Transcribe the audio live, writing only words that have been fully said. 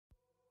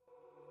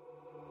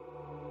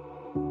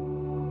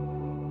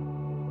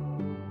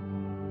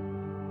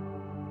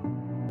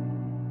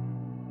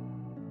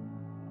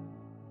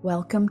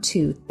Welcome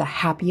to the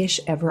Happy-ish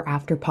Ever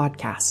After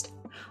podcast.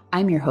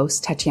 I'm your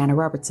host, Tatiana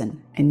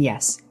Robertson, and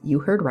yes, you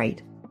heard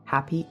right,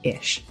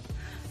 happy-ish.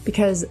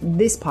 Because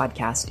this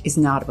podcast is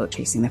not about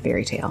chasing the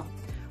fairy tale.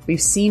 We've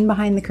seen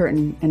behind the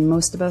curtain, and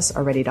most of us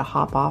are ready to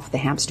hop off the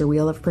hamster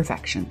wheel of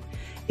perfection.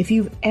 If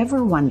you've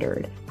ever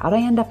wondered, how'd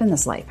I end up in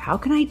this life? How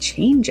can I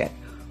change it?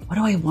 What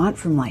do I want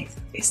from life?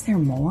 Is there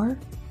more?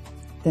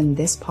 Then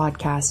this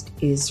podcast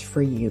is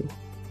for you.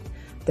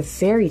 The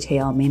fairy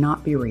tale may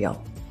not be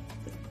real.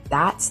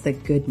 That's the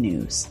good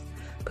news,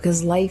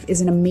 because life is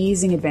an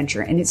amazing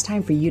adventure and it's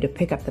time for you to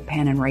pick up the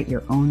pen and write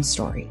your own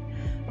story.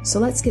 So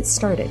let's get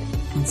started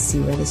and see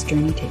where this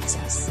journey takes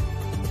us.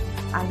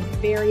 I'm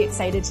very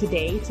excited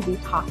today to be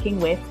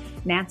talking with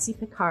Nancy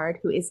Picard,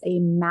 who is a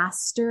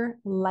master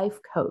life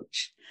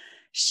coach.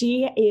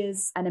 She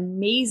is an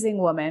amazing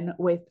woman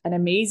with an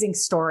amazing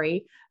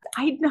story.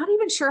 I'm not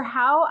even sure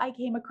how I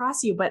came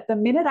across you, but the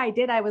minute I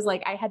did, I was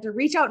like, I had to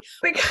reach out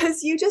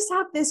because you just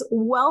have this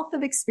wealth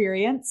of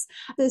experience,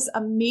 this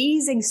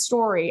amazing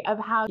story of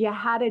how you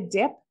had a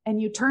dip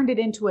and you turned it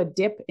into a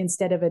dip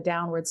instead of a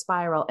downward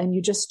spiral. And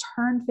you just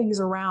turned things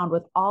around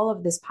with all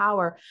of this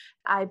power.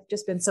 I've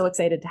just been so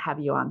excited to have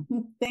you on.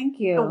 Thank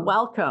you. So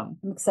welcome.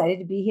 I'm excited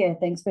to be here.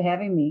 Thanks for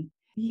having me.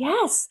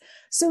 Yes.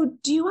 So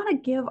do you want to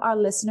give our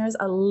listeners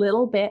a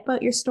little bit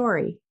about your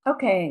story?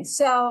 Okay.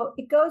 So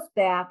it goes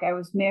back. I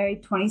was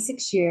married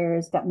 26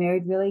 years, got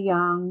married really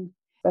young,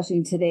 especially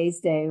in today's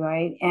day,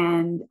 right?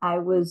 And I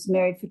was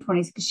married for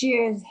 26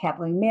 years,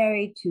 happily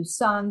married, 2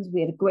 sons.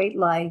 We had a great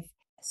life.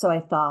 So I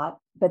thought,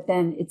 but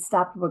then it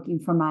stopped working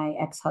for my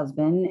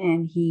ex-husband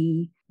and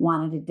he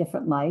wanted a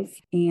different life.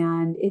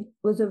 And it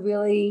was a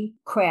really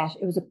crash.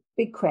 It was a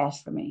big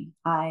crash for me.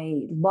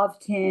 I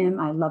loved him.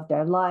 I loved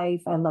our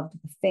life. I loved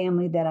the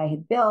family that I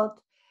had built.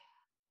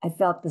 I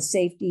felt the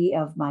safety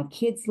of my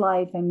kids'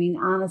 life. I mean,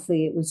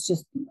 honestly, it was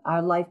just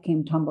our life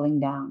came tumbling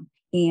down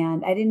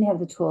and I didn't have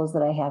the tools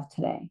that I have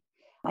today.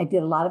 I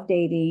did a lot of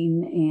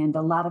dating and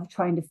a lot of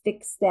trying to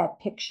fix that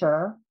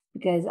picture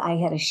because I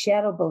had a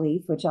shadow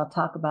belief, which I'll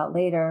talk about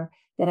later,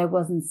 that I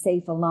wasn't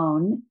safe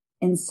alone.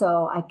 And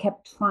so I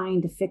kept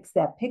trying to fix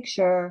that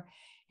picture.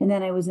 And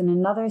then I was in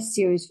another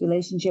serious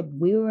relationship.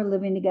 We were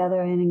living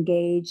together and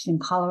engaged in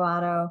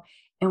Colorado.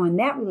 And when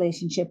that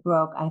relationship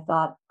broke, I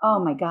thought,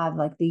 oh my God,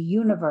 like the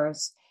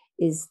universe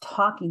is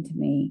talking to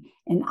me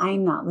and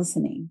I'm not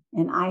listening.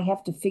 And I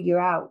have to figure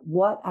out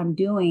what I'm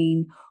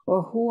doing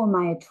or who am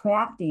I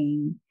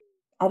attracting.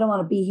 I don't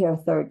want to be here a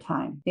third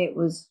time. It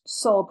was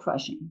soul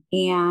crushing.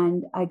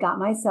 And I got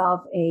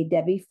myself a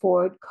Debbie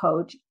Ford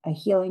coach, a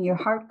Healing Your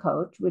Heart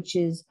coach, which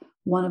is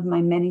one of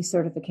my many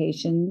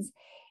certifications.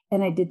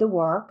 And I did the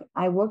work.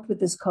 I worked with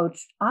this coach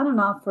on and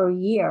off for a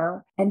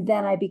year. And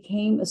then I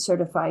became a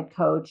certified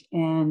coach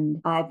and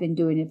I've been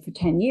doing it for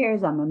 10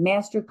 years. I'm a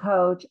master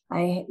coach.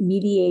 I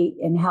mediate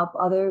and help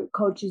other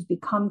coaches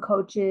become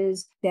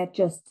coaches. That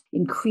just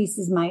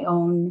increases my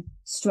own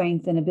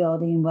strength and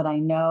ability in what I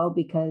know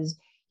because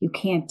you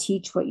can't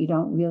teach what you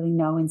don't really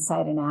know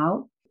inside and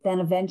out. Then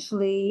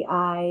eventually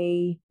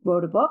I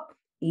wrote a book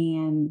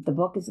and the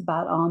book is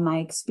about all my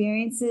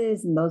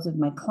experiences and those of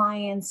my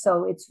clients.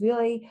 So it's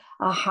really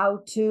a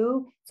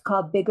how-to. It's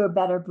called Bigger,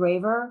 Better,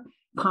 Braver.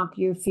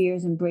 Conquer your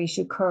fears, embrace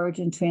your courage,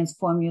 and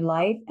transform your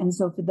life. And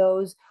so for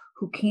those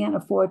who can't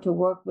afford to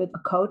work with a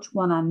coach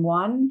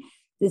one-on-one,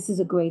 this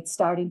is a great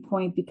starting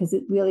point because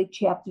it really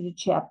chapter to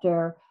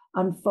chapter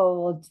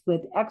unfolds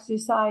with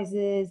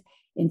exercises,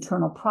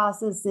 internal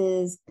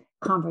processes,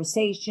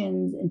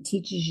 conversations, and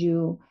teaches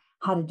you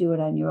how to do it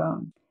on your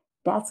own.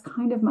 That's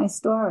kind of my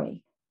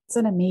story. It's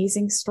an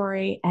amazing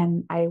story,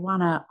 and I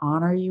want to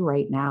honor you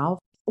right now.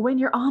 When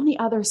you're on the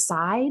other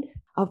side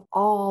of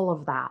all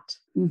of that,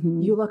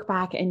 you look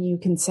back and you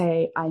can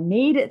say, I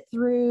made it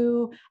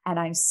through and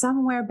I'm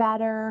somewhere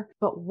better.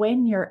 But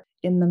when you're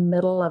in the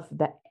middle of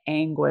the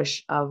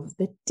anguish of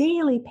the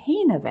daily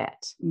pain of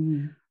it,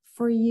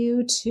 for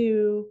you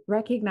to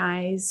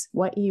recognize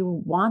what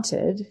you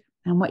wanted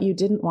and what you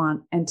didn't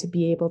want and to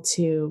be able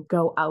to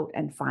go out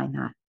and find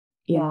that.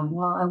 Yeah,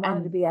 well, I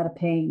wanted to be out of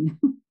pain,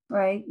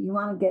 right? You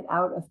want to get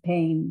out of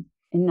pain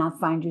and not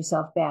find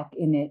yourself back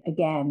in it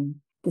again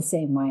the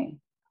same way.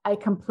 I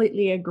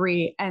completely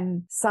agree.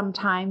 And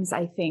sometimes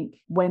I think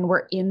when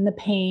we're in the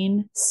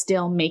pain,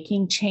 still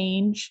making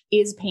change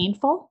is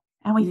painful.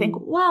 And we think,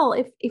 well,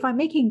 if I'm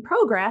making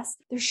progress,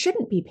 there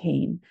shouldn't be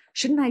pain.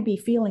 Shouldn't I be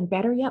feeling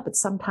better yet? But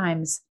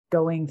sometimes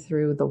going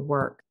through the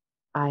work,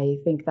 I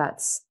think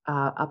that's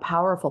a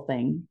powerful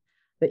thing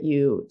that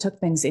you took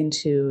things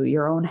into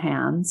your own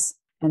hands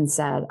and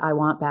said, I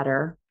want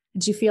better.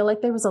 Did you feel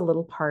like there was a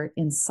little part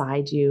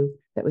inside you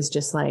that was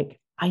just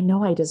like, I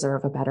know I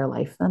deserve a better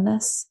life than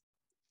this?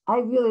 I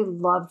really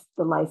loved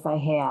the life I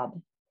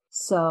had.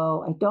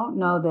 So I don't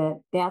know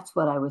that that's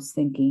what I was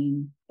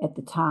thinking at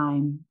the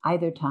time,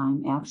 either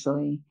time,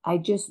 actually. I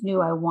just knew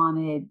I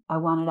wanted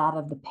out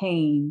of the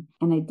pain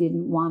and I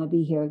didn't want to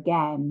be here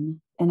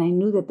again. And I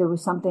knew that there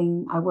was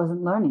something I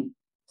wasn't learning.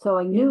 So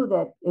I knew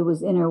that it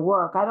was inner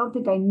work. I don't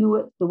think I knew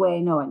it the way I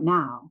know it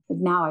now, but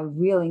now I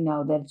really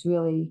know that it's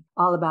really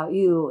all about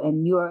you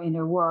and your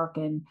inner work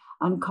and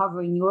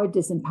uncovering your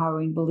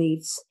disempowering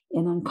beliefs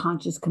and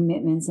unconscious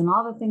commitments and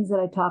all the things that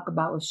I talk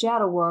about with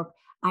shadow work.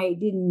 I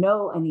didn't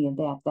know any of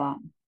that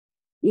then.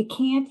 You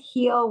can't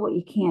heal what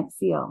you can't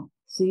feel.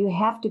 So you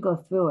have to go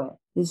through it.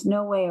 There's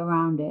no way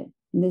around it.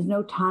 And there's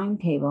no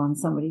timetable on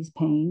somebody's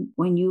pain.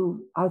 When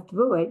you are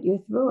through it,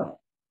 you're through it.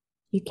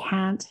 You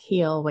can't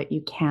heal what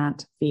you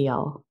can't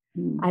feel.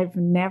 I've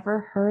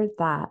never heard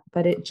that,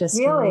 but it just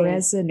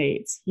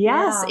resonates.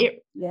 Yes,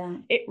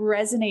 it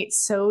resonates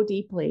so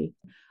deeply.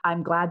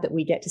 I'm glad that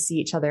we get to see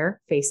each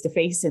other face to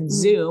face in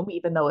Zoom,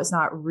 even though it's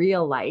not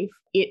real life.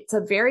 It's a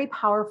very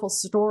powerful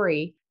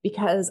story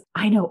because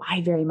I know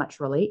I very much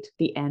relate.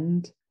 The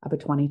end of a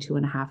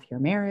 22.5-year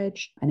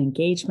marriage, an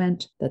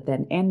engagement that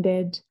then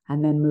ended,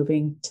 and then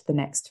moving to the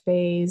next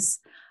phase.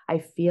 I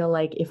feel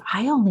like if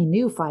I only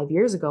knew 5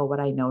 years ago what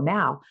I know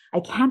now, I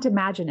can't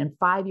imagine in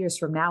 5 years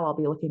from now, I'll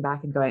be looking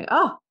back and going,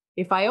 oh,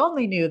 if I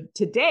only knew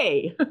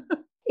today.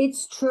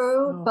 It's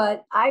true,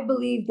 but I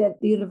believe that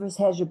the universe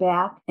has your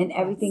back and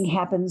everything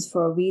happens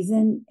for a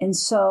reason. And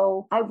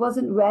so I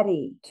wasn't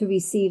ready to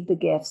receive the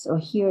gifts or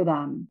hear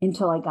them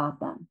until I got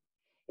them.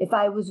 If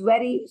I was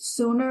ready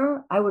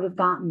sooner, I would have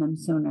gotten them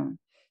sooner.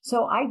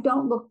 So I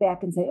don't look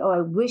back and say, oh,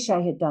 I wish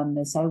I had done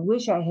this. I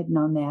wish I had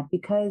known that,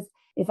 because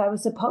if I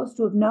was supposed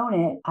to have known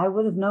it, I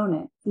would have known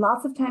it.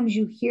 Lots of times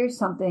you hear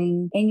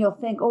something and you'll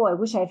think, oh, I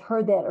wish I'd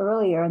heard that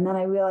earlier. And then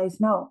I realized,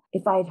 no,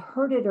 if I'd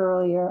heard it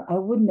earlier, I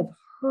wouldn't have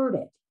heard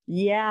it.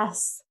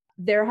 Yes.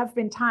 There have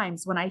been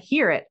times when I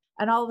hear it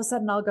and all of a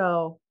sudden I'll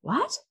go,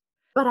 what?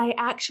 But I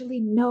actually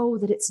know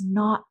that it's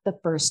not the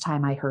first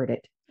time I heard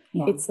it.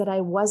 Yeah. It's that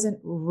I wasn't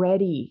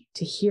ready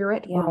to hear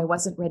it, or I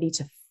wasn't ready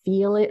to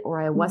feel it, or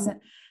I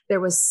wasn't, there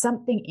was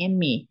something in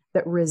me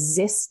that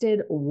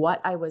resisted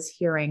what I was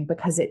hearing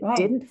because it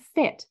didn't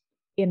fit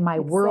in my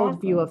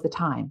worldview of the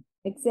time.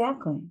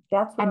 Exactly.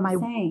 That's what I'm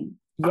saying.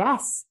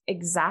 Yes,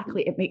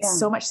 exactly. It makes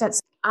so much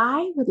sense.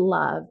 I would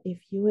love if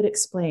you would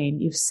explain,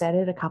 you've said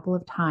it a couple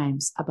of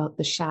times about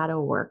the shadow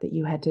work that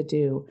you had to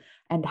do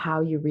and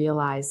how you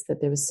realized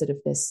that there was sort of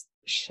this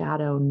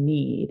shadow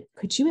need.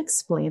 Could you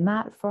explain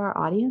that for our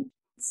audience?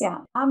 Yeah,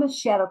 I'm a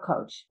shadow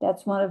coach.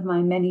 That's one of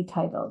my many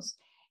titles.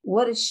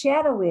 What a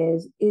shadow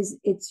is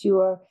it's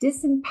your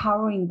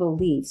disempowering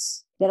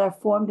beliefs that are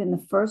formed in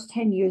the first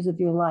 10 years of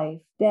your life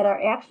that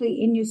are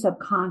actually in your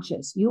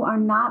subconscious. You are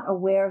not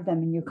aware of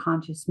them in your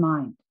conscious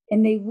mind,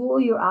 and they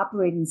rule your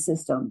operating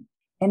system.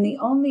 And the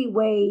only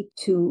way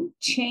to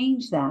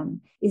change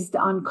them is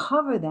to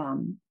uncover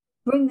them,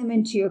 bring them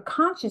into your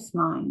conscious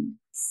mind,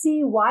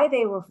 see why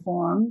they were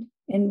formed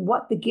and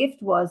what the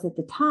gift was at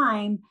the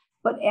time,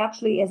 but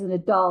actually as an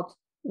adult,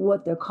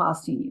 what they're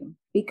costing you.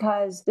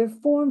 Because they're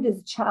formed as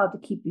a child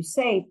to keep you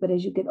safe, but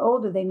as you get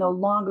older, they no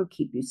longer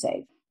keep you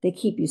safe. They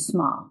keep you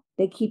small.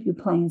 They keep you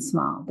playing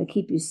small. They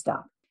keep you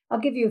stuck. I'll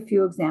give you a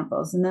few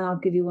examples, and then I'll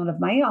give you one of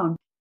my own.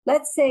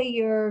 Let's say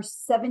you're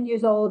 7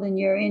 years old and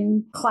you're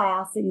in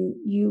class and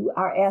you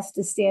are asked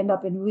to stand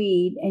up and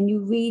read and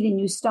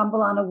you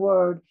stumble on a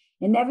word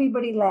and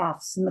everybody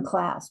laughs in the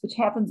class, which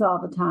happens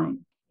all the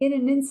time. In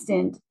an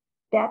instant,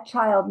 that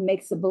child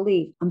makes a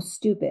belief, I'm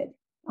stupid,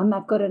 I'm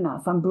not good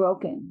enough, I'm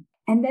broken.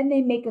 And then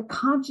they make a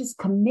conscious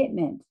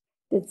commitment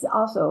that's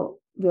also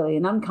really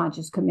an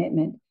unconscious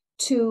commitment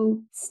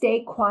to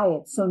stay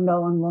quiet so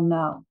no one will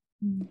know.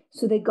 Mm-hmm.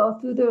 So they go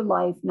through their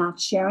life not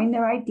sharing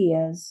their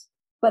ideas,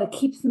 but it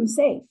keeps them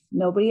safe.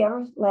 Nobody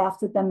ever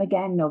laughs at them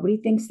again. Nobody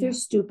thinks they're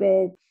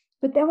stupid.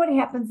 But then what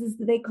happens is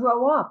that they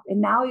grow up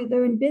and now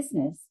they're in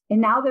business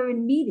and now they're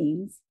in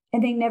meetings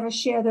and they never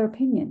share their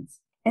opinions.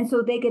 And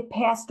so they get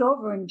passed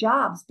over in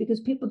jobs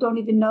because people don't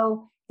even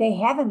know they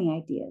have any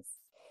ideas.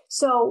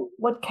 So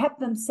what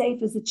kept them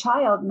safe as a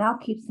child now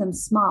keeps them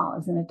small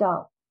as an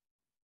adult.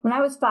 When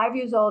I was 5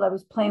 years old, I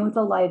was playing with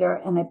a lighter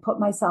and I put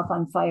myself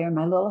on fire.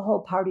 My little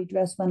whole party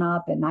dress went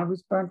up and I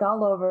was burnt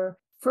all over.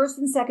 First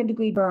and second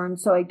degree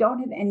burns, so I don't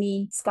have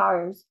any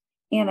scars.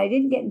 And I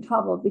didn't get in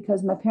trouble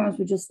because my parents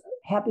were just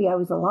happy I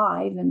was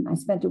alive, and I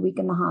spent a week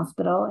in the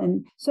hospital.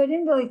 And so I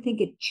didn't really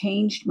think it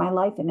changed my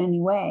life in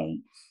any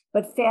way.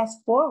 But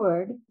fast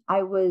forward,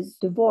 I was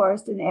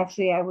divorced, and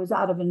actually I was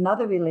out of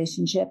another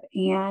relationship,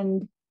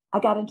 and I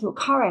got into a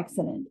car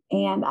accident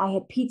and I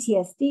had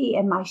PTSD,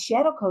 and my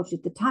shadow coach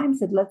at the time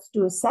said, let's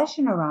do a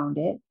session around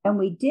it. And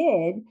we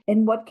did.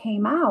 And what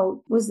came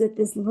out was that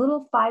this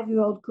little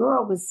 5-year-old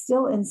girl was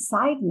still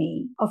inside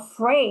me,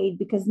 afraid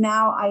because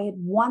now I had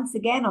once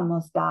again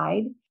almost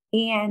died.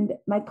 And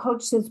my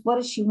coach says, what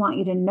does she want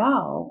you to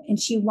know? And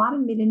she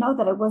wanted me to know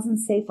that I wasn't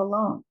safe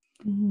alone.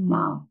 Mm-hmm.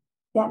 Now,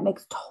 that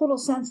makes total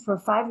sense for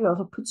a 5-year-old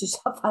who puts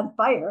herself on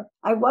fire.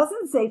 I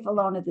wasn't safe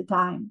alone at the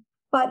time.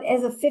 But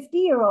as a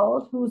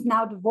 50-year-old who's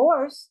now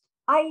divorced,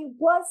 I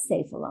was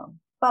safe alone,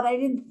 but I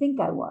didn't think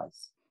I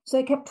was. So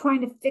I kept trying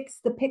to fix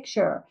the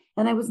picture,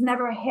 and I was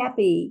never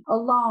happy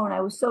alone.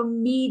 I was so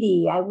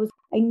needy. I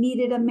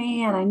needed a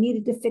man. I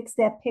needed to fix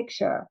that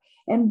picture.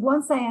 And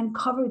once I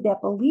uncovered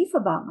that belief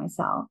about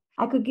myself,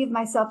 I could give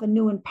myself a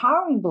new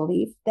empowering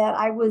belief that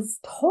I was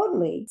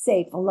totally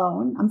safe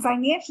alone. I'm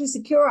financially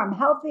secure. I'm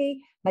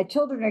healthy. My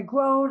children are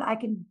grown. I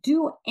can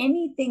do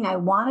anything I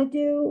want to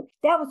do.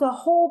 That was a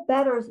whole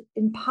better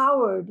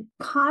empowered,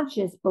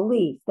 conscious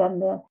belief than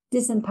the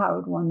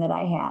disempowered one that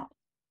I had.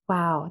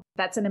 Wow.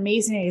 That's an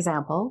amazing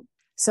example.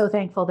 So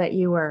thankful that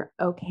you were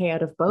okay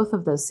out of both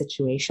of those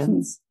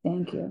situations.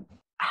 Thank you.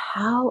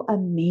 How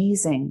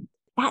amazing.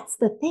 That's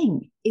the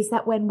thing, is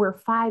that when we're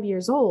 5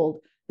 years old,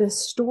 the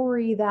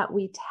story that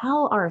we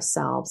tell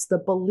ourselves, the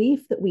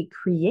belief that we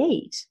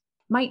create,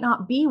 might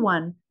not be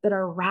one that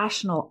our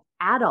rational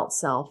adult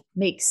self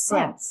makes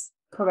sense.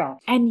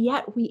 Correct. And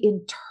yet we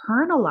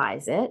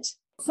internalize it.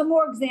 Some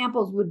more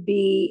examples would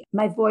be,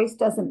 my voice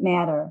doesn't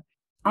matter.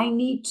 I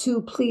need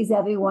to please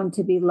everyone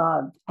to be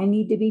loved. I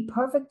need to be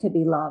perfect to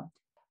be loved.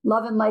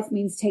 Love in life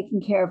means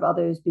taking care of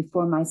others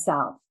before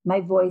myself. My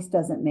voice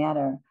doesn't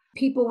matter.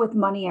 People with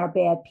money are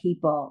bad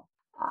people.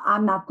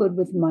 I'm not good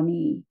with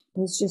money.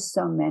 There's just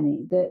so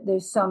many.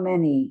 There's so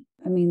many.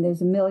 I mean,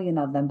 there's a million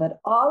of them, but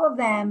all of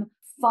them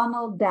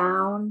funnel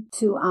down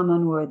to I'm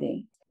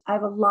unworthy. I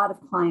have a lot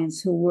of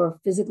clients who were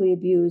physically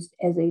abused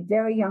as a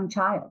very young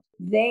child.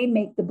 They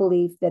make the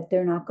belief that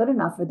they're not good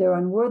enough, or they're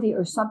unworthy,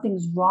 or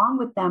something's wrong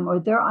with them, or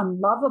they're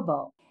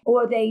unlovable,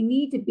 or they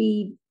need to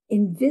be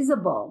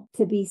invisible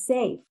to be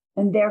safe.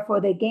 And therefore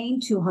they gain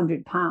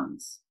 200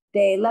 pounds.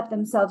 They let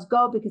themselves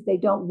go because they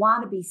don't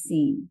want to be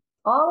seen.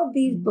 All of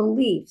these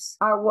beliefs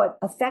are what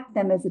affect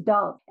them as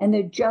adults, and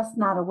they're just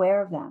not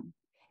aware of them.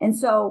 And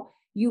so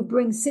you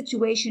bring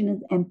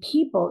situations and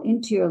people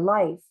into your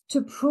life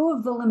to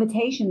prove the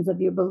limitations of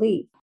your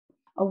belief.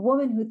 A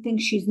woman who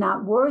thinks she's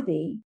not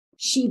worthy,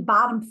 she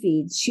bottom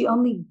feeds. She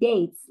only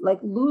dates like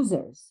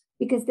losers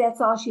because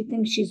that's all she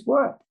thinks she's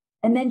worth.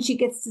 And then she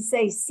gets to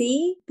say,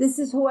 see, this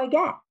is who I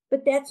get.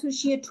 But that's who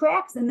she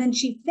attracts. And then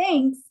she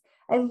thinks,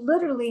 I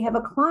literally have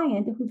a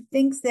client who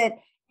thinks that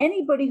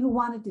anybody who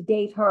wanted to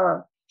date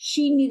her,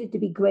 she needed to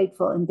be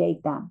grateful and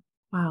date them.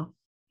 Wow.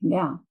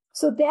 Yeah.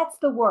 So that's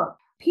the work.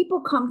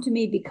 People come to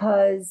me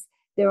because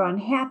they're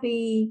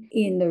unhappy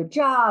in their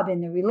job,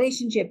 in their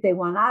relationship. They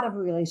want out of a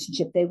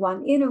relationship. They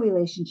want in a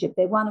relationship.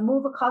 They want to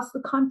move across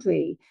the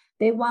country.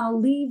 They want to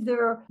leave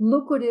their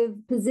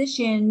lucrative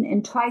position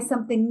and try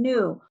something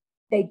new.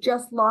 They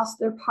just lost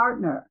their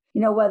partner,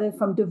 whether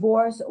from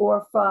divorce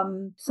or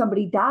from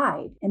somebody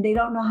died, and they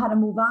don't know how to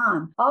move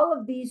on. All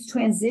of these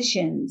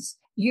transitions,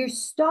 you're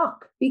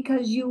stuck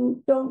because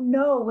you don't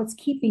know what's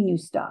keeping you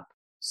stuck.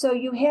 So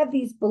you have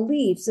these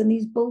beliefs, and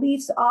these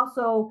beliefs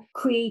also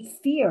create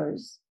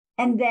fears.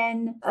 And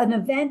then an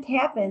event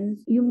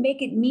happens, you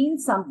make it mean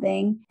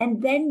something,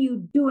 and then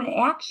you do an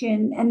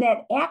action, and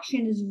that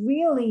action is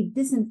really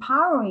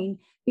disempowering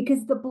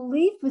because the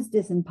belief was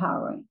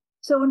disempowering.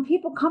 So when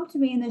people come to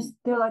me and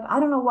they're like, I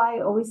don't know why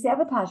I always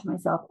sabotage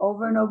myself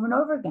over and over and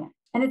over again.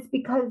 And it's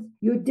because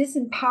your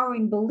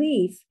disempowering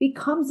belief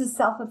becomes a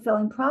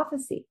self-fulfilling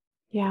prophecy.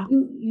 Yeah.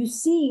 You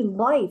see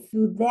life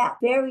through that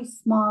very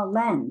small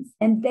lens,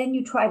 and then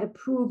you try to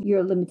prove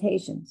your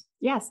limitations.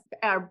 Yes.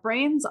 Our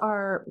brains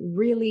are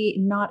really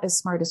not as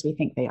smart as we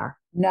think they are.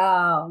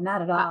 No,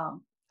 not at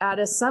all. At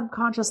a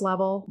subconscious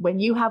level, when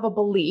you have a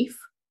belief,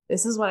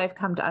 this is what I've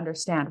come to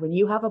understand. When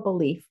you have a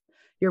belief,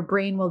 your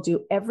brain will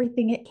do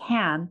everything it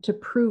can to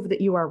prove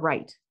that you are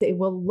right. It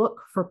will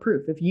look for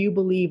proof. If you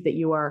believe that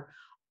you are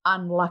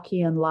unlucky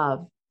in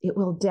love, it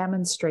will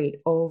demonstrate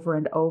over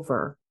and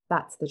over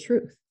that's the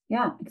truth.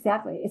 Yeah,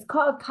 exactly. It's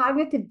called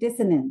cognitive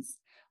dissonance,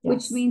 Yes.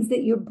 which means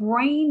that your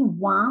brain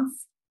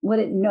wants what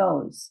it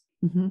knows,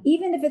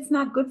 even if it's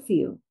not good for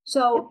you.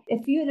 So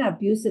if you're an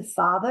abusive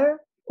father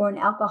or an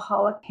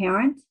alcoholic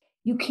parent,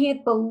 you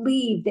can't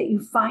believe that you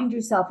find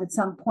yourself at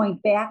some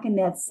point back in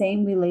that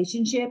same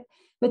relationship.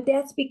 But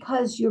that's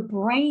because your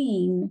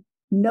brain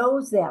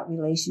knows that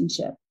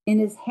relationship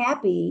and is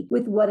happy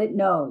with what it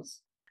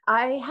knows.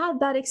 I had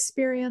that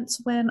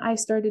experience when I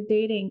started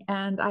dating,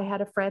 and I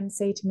had a friend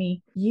say to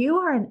me, you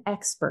are an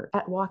expert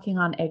at walking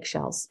on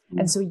eggshells.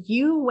 And so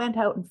you went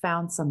out and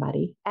found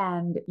somebody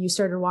and you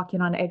started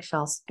walking on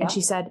eggshells. And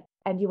she said,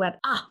 and you went,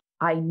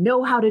 I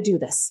know how to do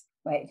this.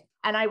 Right.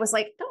 And I was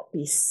like, don't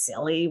be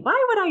silly.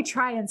 Why would I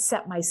try and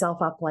set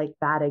myself up like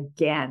that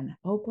again?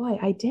 Oh boy,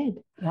 I did.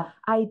 Yeah.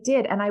 I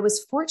did. And I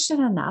was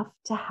fortunate enough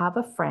to have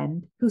a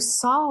friend who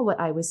saw what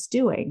I was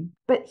doing.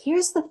 But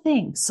here's the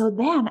thing. So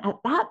then at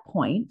that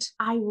point,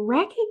 I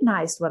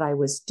recognized what I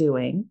was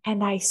doing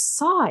and I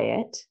saw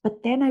it,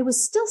 but then I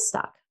was still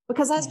stuck.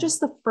 Because that's just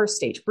the first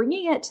stage,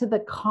 bringing it to the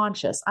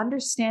conscious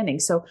understanding.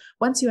 So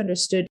once you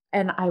understood,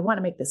 and I want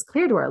to make this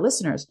clear to our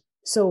listeners,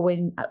 so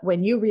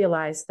when you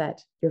realized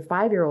that your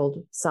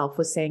 5-year-old self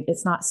was saying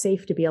it's not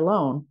safe to be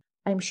alone,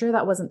 I'm sure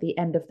that wasn't the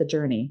end of the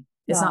journey.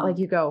 It's not like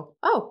you go,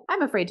 oh,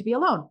 I'm afraid to be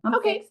alone.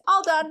 Okay,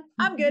 all done.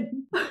 I'm good.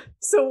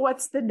 So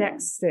what's the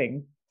next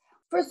thing?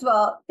 First of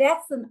all,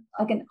 that's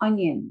like an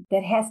onion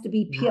that has to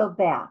be peeled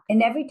back.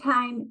 And every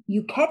time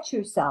you catch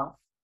yourself,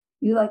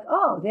 you're like,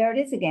 oh, there it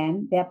is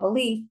again, that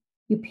belief.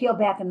 you peel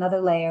back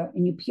another layer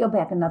and you peel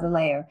back another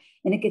layer,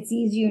 and it gets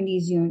easier and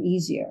easier and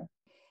easier.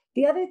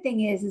 The other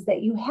thing is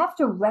that you have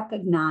to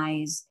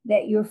recognize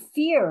that your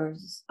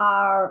fears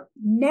are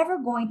never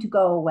going to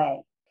go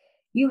away.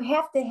 You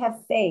have to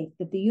have faith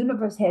that the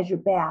universe has your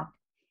back,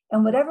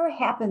 and whatever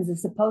happens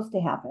is supposed to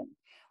happen,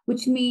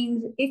 which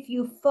means if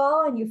you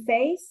fall on your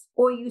face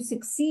or you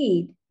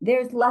succeed,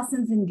 there's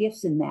lessons and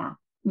gifts in that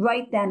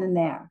right then and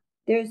there.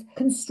 There's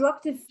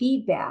constructive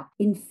feedback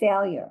in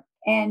failure.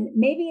 And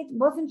maybe it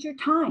wasn't your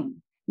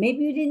time. Maybe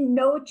you didn't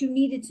know what you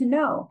needed to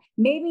know.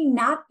 Maybe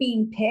not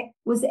being picked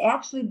was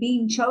actually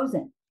being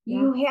chosen. Yeah.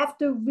 You have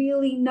to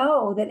really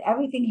know that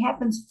everything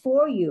happens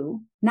for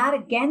you, not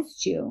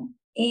against you.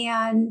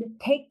 And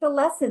take the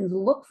lessons,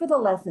 look for the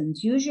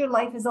lessons, use your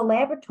life as a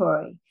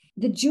laboratory.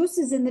 The juice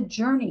is in the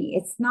journey.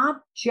 It's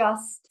not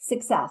just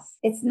success.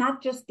 It's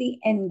not just the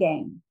end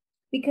game.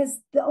 Because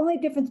the only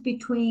difference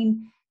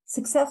between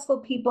successful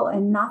people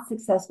and not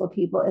successful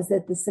people is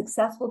that the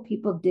successful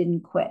people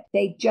didn't quit.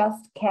 They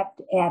just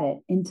kept at it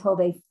until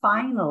they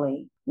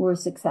finally were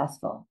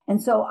successful.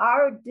 And so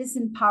our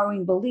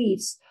disempowering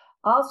beliefs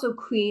also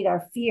create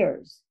our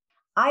fears.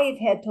 I have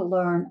had to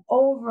learn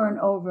over and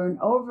over and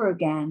over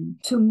again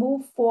to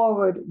move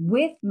forward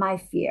with my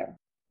fear.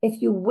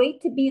 If you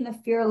wait to be in a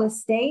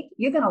fearless state,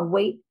 you're going to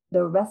wait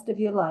the rest of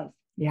your life.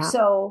 Yeah.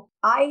 So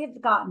I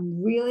have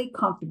gotten really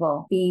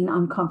comfortable being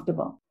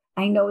uncomfortable.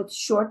 I know it's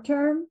short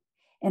term,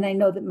 and I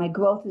know that my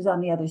growth is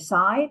on the other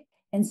side.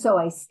 And so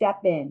I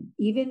step in.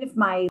 Even if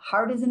my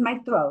heart is in my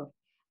throat,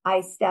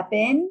 I step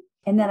in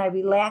and then I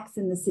relax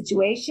in the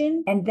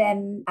situation, and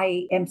then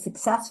I am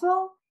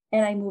successful.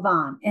 And I move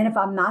on. And if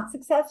I'm not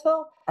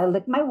successful, I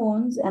lick my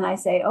wounds and I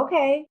say,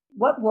 okay,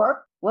 what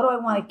worked? What do I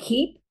want to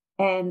keep?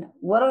 And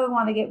what do I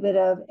want to get rid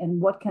of? And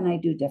what can I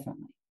do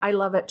differently? I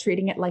love it.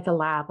 Treating it like a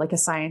lab, like a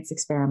science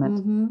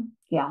experiment. Mm-hmm.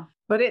 Yeah.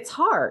 But it's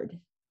hard.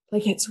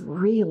 Like it's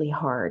really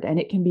hard, and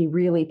it can be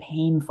really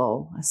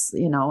painful.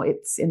 You know,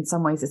 it's in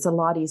some ways, it's a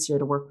lot easier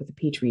to work with a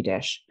petri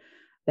dish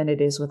than it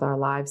is with our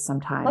lives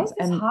sometimes.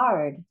 Life is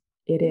hard.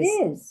 It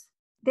is.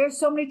 There's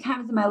so many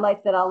times in my life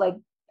that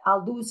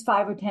I'll lose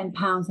 5 or 10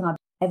 pounds and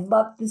I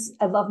love this.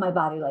 I love my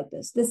body like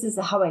this. This is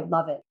how I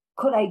love it.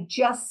 Could I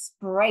just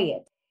spray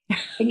it?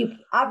 And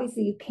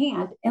obviously you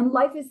can't. And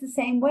life is the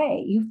same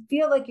way. You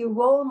feel like you're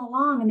rolling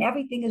along and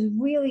everything is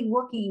really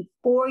working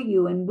for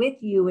you and with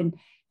you and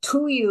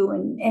to you.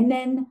 And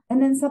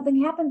then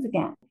something happens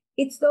again.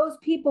 It's those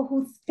people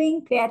who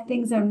think bad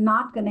things are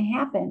not going to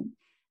happen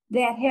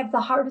that have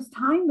the hardest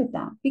time with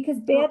them, because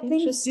bad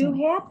things do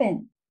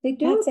happen. They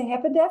do. They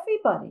happen to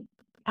everybody.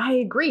 I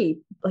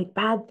agree. Like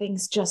bad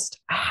things just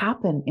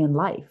happen in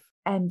life.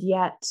 And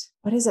yet,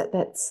 what is it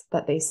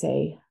that they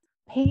say?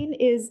 Pain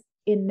is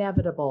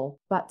inevitable,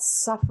 but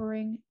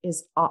suffering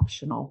is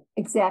optional.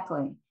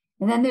 Exactly.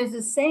 And then there's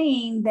a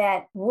saying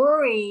that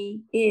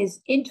worry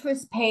is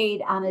interest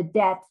paid on a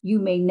debt you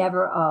may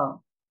never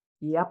owe.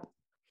 Yep.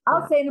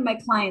 I'll say to my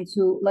clients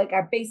who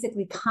are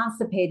basically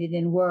constipated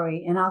in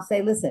worry, and I'll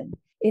say, listen,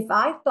 if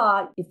I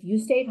thought if you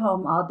stayed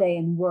home all day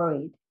and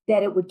worried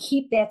that it would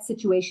keep that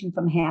situation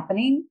from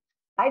happening,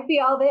 I'd be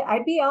all there.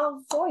 I'd be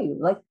all for you.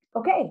 Like,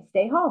 okay,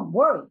 stay home,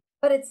 worry.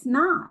 But it's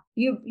not.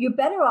 You're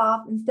better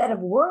off, instead of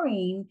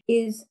worrying,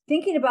 is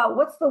thinking about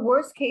what's the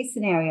worst case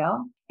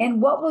scenario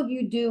and what will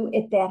you do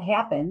if that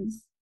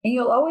happens. And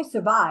you'll always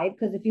survive,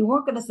 because if you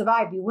weren't going to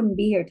survive, you wouldn't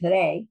be here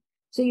today.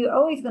 So you're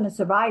always going to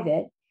survive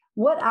it.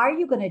 What are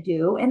you going to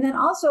do? And then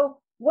also,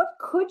 what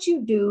could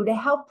you do to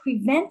help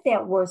prevent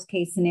that worst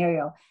case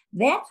scenario?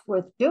 That's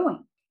worth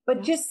doing.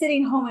 But just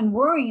sitting home and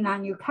worrying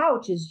on your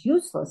couch is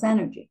useless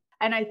energy.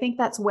 And I think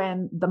that's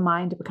when the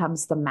mind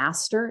becomes the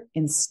master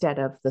instead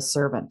of the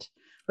servant,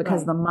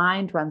 because the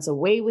mind runs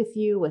away with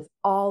you with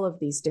all of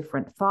these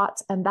different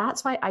thoughts. And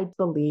that's why I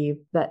believe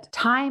that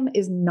time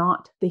is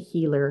not the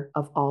healer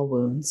of all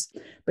wounds,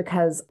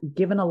 because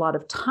given a lot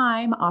of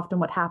time, often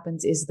what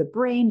happens is the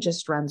brain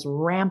just runs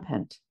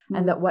rampant.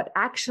 And that what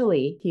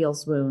actually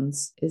heals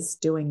wounds is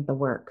doing the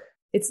work.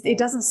 It's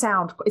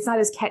not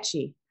as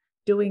catchy.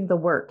 Doing the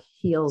work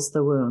heals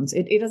the wounds.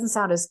 It doesn't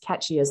sound as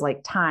catchy as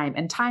like time,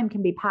 and time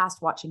can be passed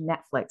watching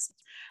Netflix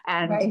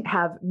and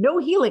have no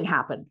healing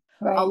happen.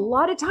 Right. A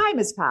lot of time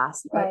has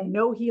passed, but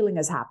no healing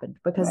has happened,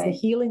 because the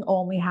healing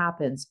only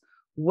happens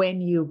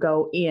when you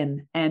go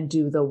in and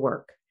do the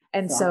work.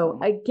 And so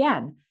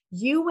again,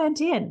 you went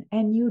in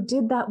and you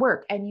did that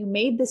work and you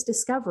made this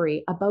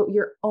discovery about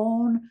your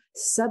own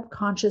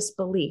subconscious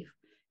belief.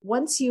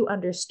 Once you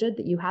understood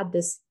that you had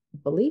this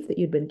belief that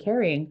you'd been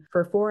carrying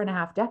for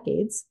 4.5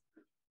 decades,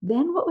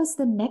 then what was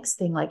the next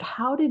thing? Like,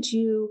 how did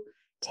you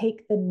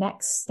take the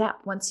next step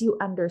once you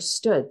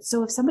understood?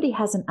 So if somebody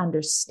has an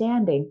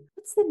understanding,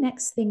 what's the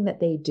next thing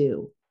that they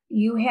do?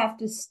 You have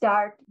to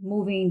start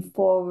moving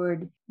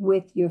forward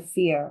with your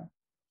fear.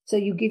 So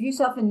you give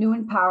yourself a new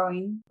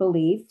empowering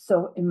belief.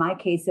 So in my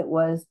case, it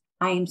was,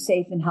 I am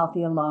safe and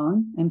healthy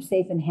alone. I'm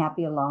safe and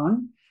happy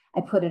alone. I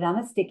put it on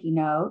a sticky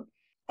note.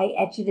 I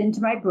etch it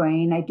into my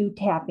brain. I do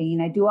tapping.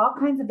 I do all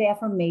kinds of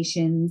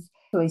affirmations.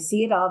 So I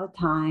see it all the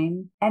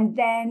time. And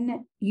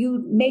then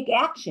you make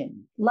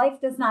action.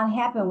 Life does not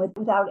happen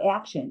without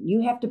action.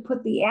 You have to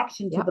put the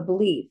action to the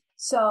belief.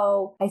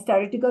 So I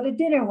started to go to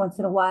dinner once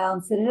in a while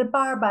and sit at a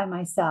bar by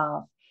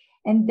myself.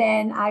 And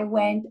then I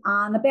went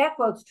on a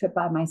backroads trip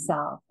by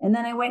myself. And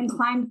then I went and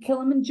climbed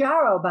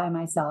Kilimanjaro by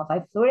myself.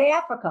 I flew to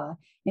Africa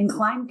and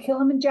climbed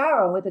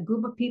Kilimanjaro with a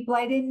group of people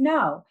I didn't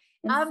know.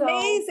 And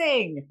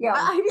amazing. So, yeah,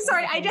 I'm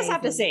sorry. I just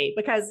have to say,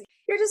 because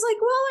you're just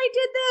like, well, I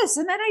did this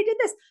and then I did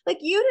this. Like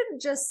you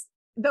didn't just,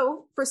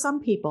 though for some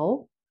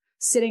people,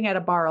 sitting at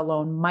a bar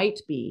alone might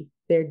be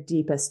their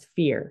deepest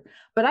fear.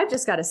 But I've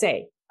just got to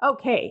say,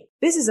 okay,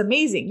 this is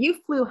amazing. You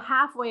flew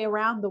halfway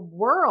around the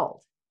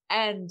world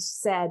and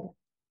said,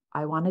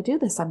 I want to do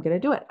this. I'm going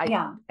to do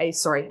it.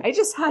 Sorry. I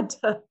just had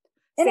to.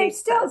 And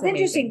it's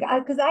interesting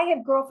because I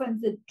have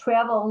girlfriends that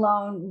travel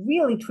alone,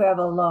 really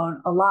travel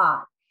alone a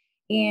lot.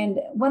 And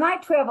when I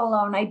travel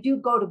alone, I do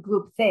go to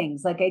group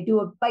things. Like I do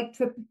a bike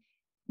trip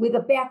with a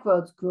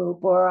backroads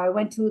group, or I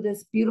went to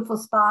this beautiful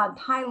spa in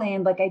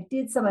Thailand. Like I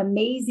did some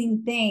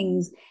amazing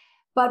things.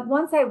 But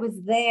once I was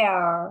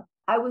there,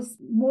 I was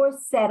more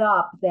set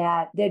up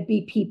that there'd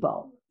be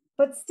people.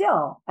 But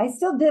still, I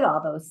still did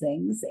all those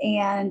things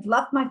and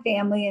left my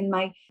family and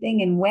my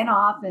thing and went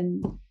off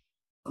and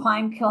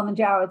climbed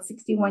Kilimanjaro at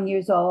 61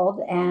 years old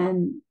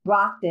and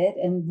rocked it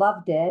and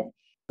loved it.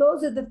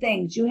 Those are the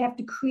things. You have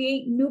to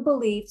create new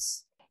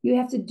beliefs. You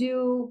have to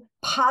do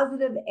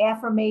positive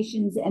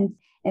affirmations. And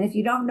if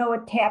you don't know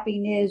what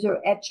tapping is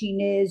or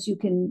etching is, you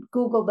can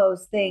Google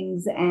those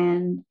things.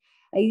 And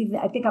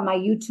I think on my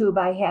YouTube,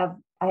 I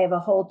have a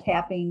whole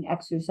tapping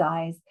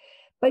exercise.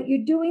 But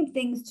you're doing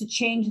things to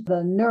change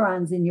the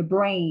neurons in your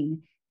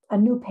brain, a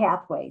new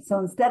pathway. So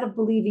instead of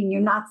believing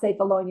you're not safe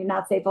alone,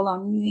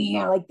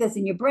 like this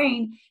in your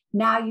brain,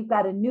 now you've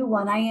got a new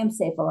one. I am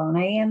safe alone.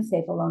 I am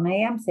safe alone. I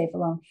am safe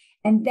alone.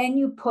 And then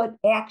you put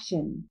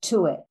action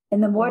to it.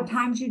 And the more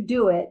times you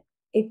do it,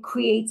 it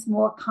creates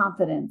more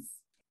confidence.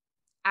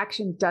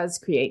 Action does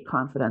create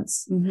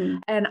confidence. Mm-hmm.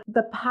 And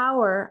the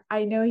power,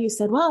 I know you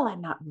said, well,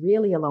 I'm not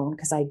really alone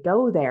because I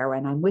go there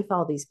and I'm with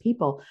all these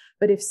people.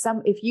 But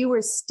if you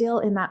were still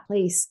in that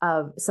place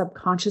of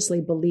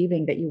subconsciously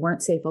believing that you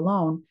weren't safe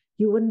alone,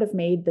 you wouldn't have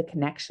made the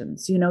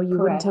connections. You Correct.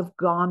 Wouldn't have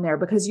gone there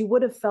because you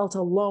would have felt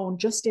alone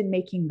just in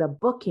making the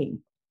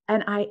booking.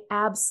 And I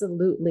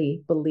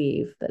absolutely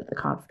believe that the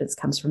confidence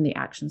comes from the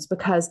actions,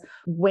 because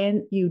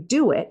when you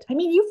do it, I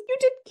mean, you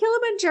did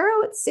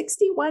Kilimanjaro at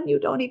 61. You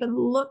don't even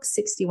look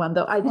 61,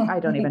 though. I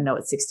don't even know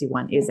what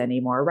 61 is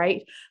anymore,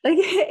 right? Like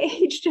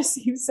age just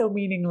seems so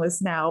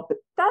meaningless now,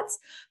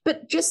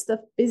 but just the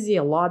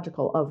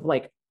physiological of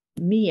like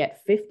me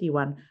at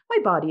 51, my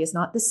body is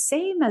not the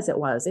same as it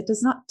was. It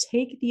does not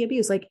take the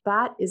abuse. Like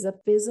that is a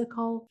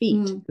physical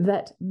feat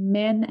that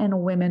men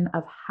and women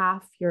of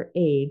half your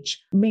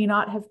age may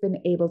not have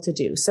been able to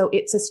do. So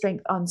it's a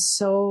strength on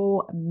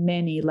so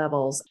many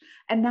levels.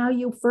 And now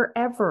you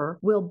forever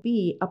will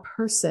be a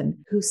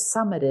person who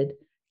summited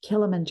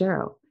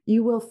Kilimanjaro.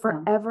 You will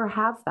forever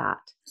have that.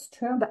 It's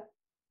true.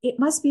 It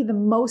must be the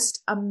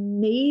most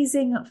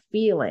amazing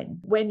feeling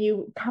when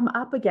you come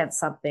up against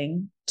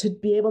something to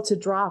be able to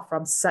draw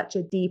from such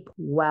a deep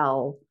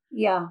well.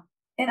 Yeah.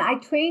 And I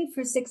trained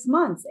for 6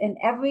 months, and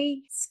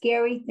every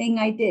scary thing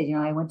I did,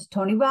 I went to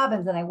Tony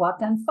Robbins and I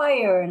walked on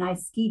fire and I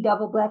skied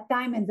double black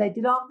diamonds. I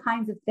did all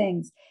kinds of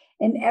things.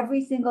 And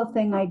every single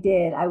thing I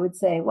did, I would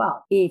say,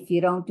 well, if you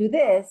don't do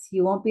this,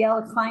 you won't be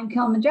able to climb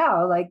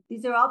Kilimanjaro. Like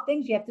these are all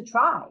things you have to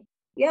try.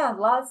 Yeah. A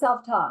lot of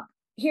self-talk.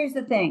 Here's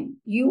the thing.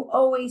 You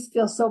always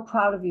feel so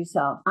proud of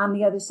yourself on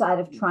the other side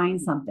of trying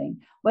something.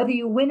 Whether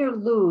you win or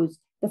lose,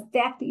 the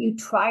fact that you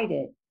tried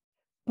it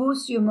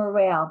boosts your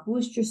morale,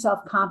 boosts your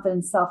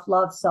self-confidence,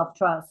 self-love,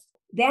 self-trust.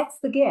 That's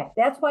the gift.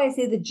 That's why I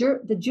say the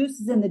juice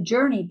is in the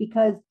journey,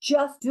 because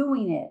just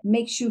doing it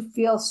makes you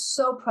feel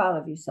so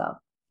proud of yourself.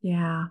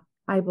 Yeah,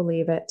 I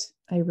believe it.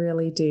 I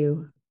really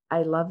do.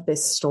 I love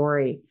this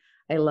story.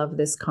 I love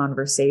this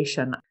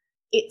conversation.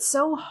 It's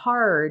so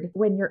hard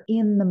when you're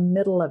in the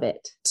middle of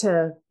it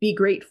to be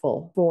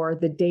grateful for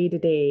the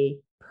day-to-day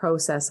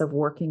process of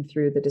working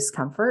through the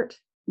discomfort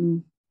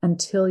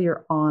until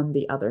you're on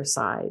the other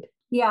side.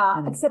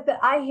 Yeah, except that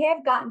I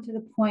have gotten to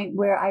the point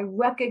where I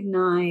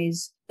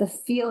recognize the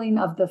feeling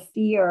of the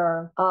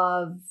fear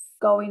of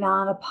going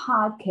on a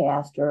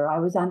podcast, or I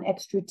was on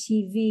Extra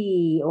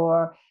TV,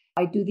 or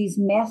I do these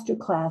master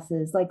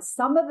classes. Like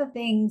some of the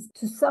things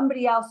to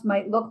somebody else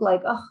might look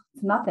like, oh,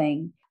 it's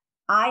nothing.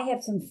 I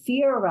have some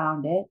fear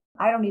around it.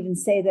 I don't even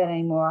say that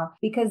anymore,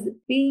 because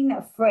being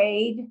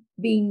afraid,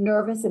 being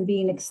nervous and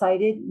being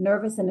excited,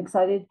 nervous and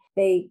excited,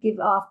 they give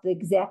off the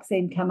exact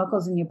same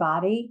chemicals in your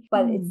body,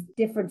 but it's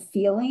different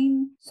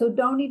feeling. So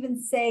don't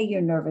even say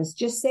you're nervous.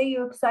 Just say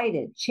you're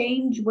excited.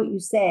 Change what you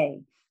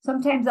say.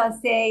 Sometimes I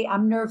say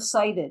I'm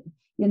nerve-sighted,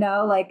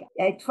 like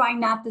I try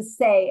not to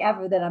say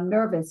ever that I'm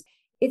nervous.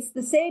 It's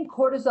the same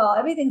cortisol.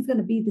 Everything's going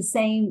to be the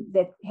same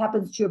that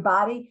happens to your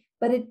body,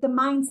 but the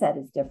mindset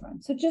is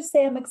different. So just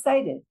say I'm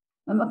excited.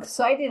 I'm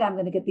excited. I'm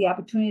going to get the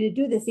opportunity to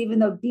do this, even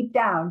though deep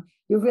down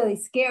you're really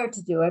scared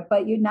to do it,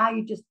 but you're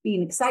just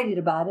being excited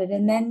about it.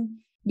 And then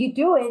you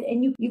do it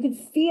and you can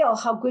feel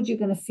how good you're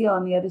going to feel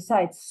on the other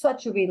side. It's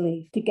such a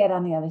relief to get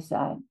on the other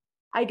side.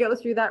 I go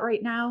through that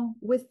right now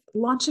with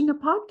launching a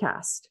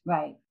podcast.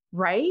 Right.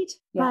 Right.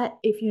 Yeah. But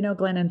if you know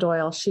Glennon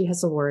Doyle, she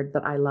has a word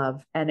that I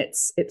love, and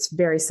it's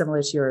very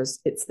similar to yours.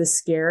 It's the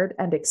scared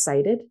and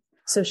excited.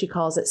 So she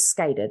calls it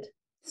skited.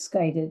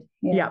 Skited.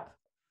 Yeah. Yep.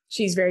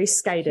 She's very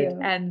skited.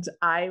 Cute. And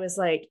I was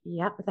like,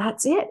 yep,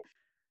 that's it.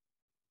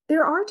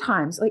 There are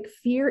times like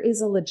fear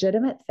is a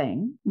legitimate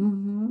thing.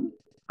 Mm-hmm.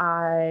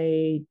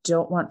 I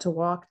don't want to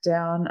walk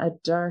down a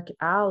dark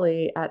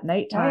alley at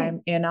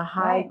nighttime in a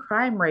high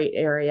crime rate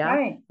area.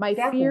 Right. My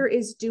fear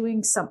is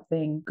doing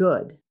something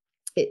good.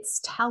 It's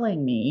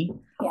telling me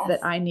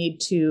that I need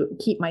to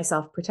keep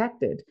myself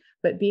protected,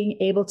 but being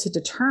able to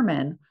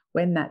determine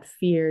when that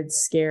feared,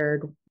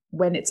 scared,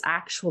 when it's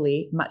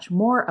actually much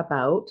more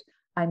about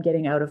I'm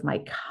getting out of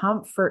my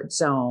comfort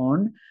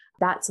zone,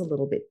 that's a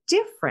little bit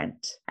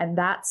different. And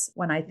that's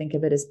when I think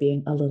of it as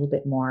being a little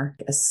bit more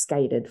a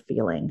skited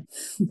feeling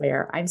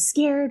where I'm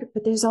scared,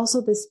 but there's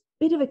also this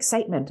bit of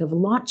excitement of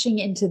launching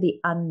into the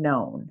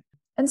unknown.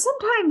 And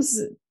sometimes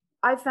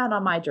I've found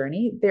on my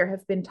journey, there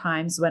have been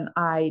times when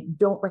I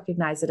don't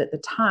recognize it at the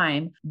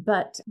time,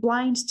 but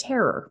blind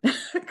terror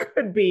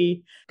could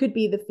be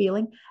the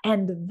feeling.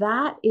 And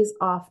that is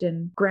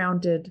often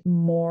grounded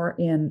more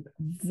in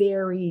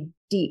very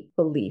deep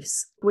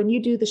beliefs. When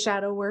you do the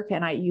shadow work,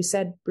 and you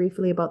said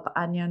briefly about the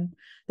onion,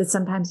 that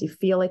sometimes you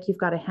feel like you've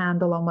got a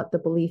handle on what the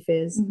belief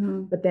is,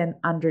 but then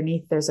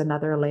underneath there's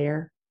another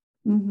layer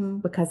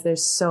because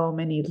there's so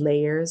many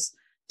layers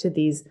to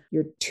these.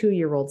 Your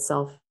 2-year-old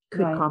self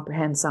could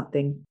comprehend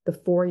something, the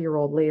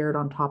 4-year-old layered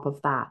on top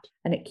of that.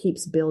 And it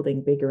keeps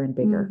building bigger and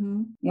bigger.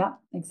 Yeah,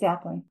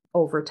 exactly.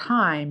 Over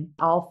time,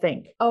 I'll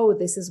think, oh,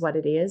 this is what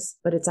it is,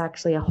 but it's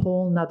actually a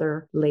whole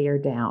nother layer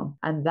down.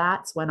 And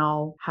that's when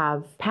I'll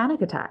have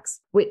panic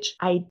attacks, which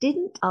I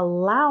didn't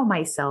allow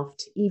myself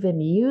to even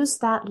use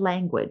that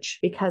language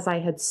because I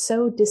had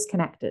so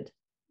disconnected.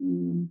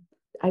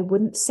 I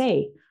wouldn't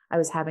say I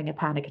was having a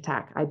panic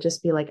attack. I'd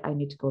just be like, I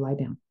need to go lie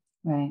down.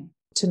 Right.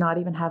 To not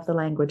even have the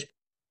language.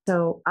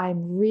 So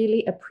I'm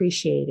really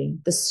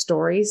appreciating the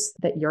stories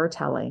that you're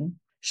telling,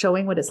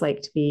 showing what it's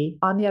like to be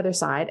on the other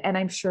side. And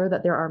I'm sure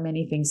that there are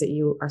many things that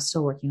you are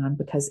still working on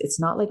because it's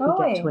not like we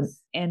get to an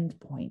end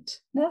point.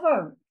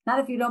 Never. Not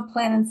if you don't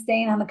plan on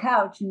staying on the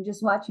couch and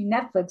just watching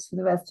Netflix for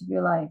the rest of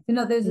your life. You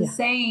know, there's a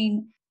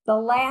saying, the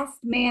last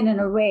man in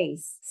a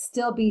race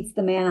still beats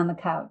the man on the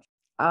couch.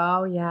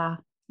 Oh, yeah.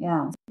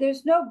 Yeah.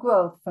 There's no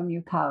growth from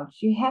your couch.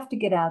 You have to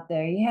get out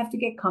there. You have to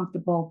get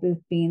comfortable with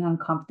being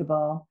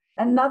uncomfortable.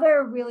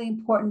 Another really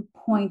important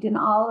point in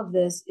all of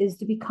this is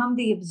to become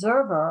the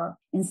observer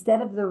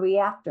instead of the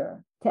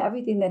reactor to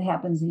everything that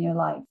happens in your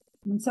life.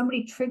 When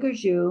somebody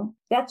triggers you,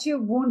 that's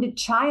your wounded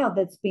child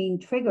that's being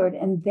triggered.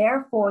 And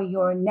therefore,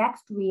 your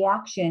next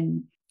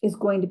reaction is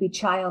going to be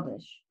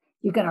childish.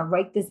 You're going to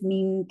write this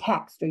mean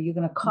text, or you're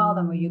going to call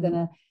them, or you're going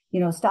to,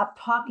 stop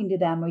talking to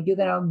them, or you're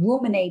going to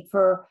ruminate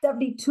for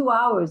 72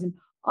 hours. And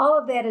all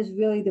of that is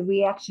really the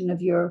reaction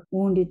of your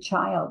wounded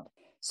child.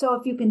 So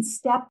if you can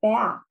step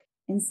back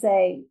and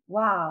say,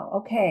 wow,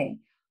 okay,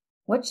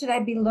 what should I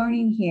be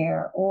learning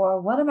here?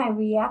 Or what am I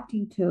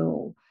reacting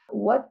to?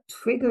 What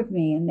triggered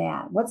me in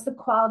that? What's the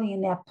quality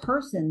in that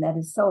person that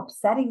is so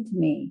upsetting to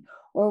me?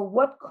 Or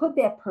what could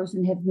that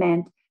person have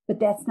meant, but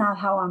that's not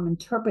how I'm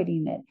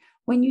interpreting it?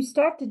 When you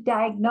start to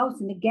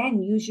diagnose, and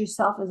again, use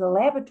yourself as a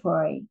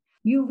laboratory,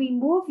 you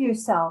remove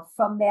yourself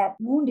from that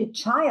wounded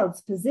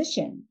child's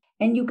position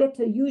and you get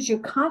to use your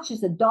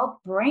conscious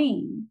adult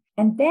brain,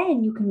 and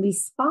then you can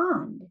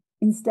respond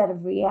instead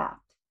of react.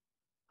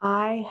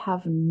 I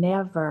have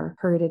never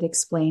heard it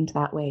explained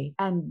that way.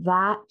 And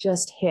that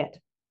just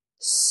hit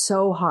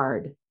so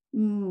hard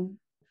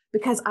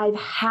because I've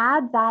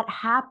had that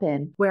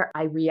happen where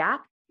I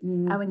react.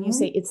 And when you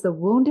say it's the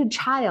wounded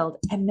child,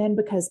 and then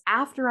because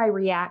after I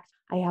react,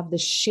 I have the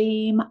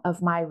shame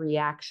of my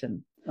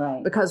reaction.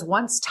 Right. Because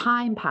once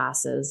time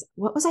passes,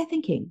 what was I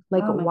thinking?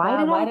 Like,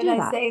 why did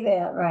I say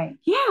that? Right.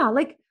 Yeah.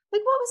 Like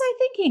what was I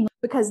thinking?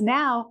 Because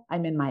now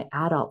I'm in my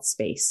adult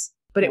space,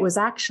 but it was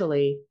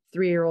actually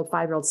 3-year-old,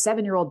 5-year-old,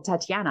 7-year-old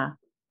Tatiana.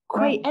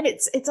 Great. And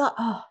it's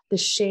the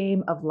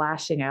shame of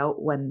lashing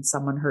out when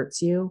someone hurts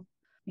you.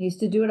 I used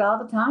to do it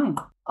all the time.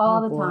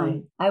 All the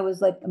time. I was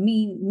like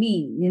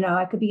mean,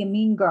 I could be a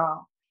mean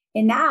girl.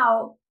 And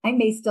now I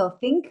may still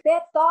think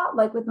that thought,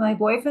 like with my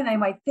boyfriend, I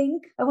might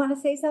think I want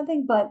to say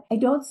something, but I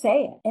don't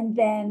say it. And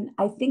then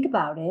I think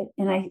about it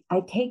and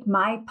I take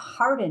my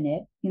part in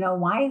it.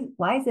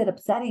 Why is it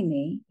upsetting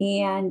me?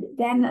 And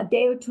then a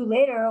day or two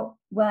later,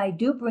 when I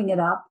do bring it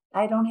up,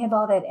 I don't have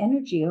all that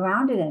energy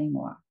around it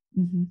anymore.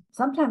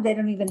 Sometimes I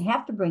don't even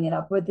have to bring it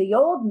up. Where the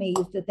old me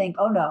used to think,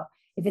 oh no,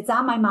 if it's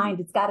on my mind,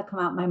 it's got to come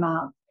out my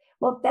mouth.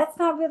 Well, that's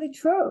not really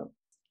true.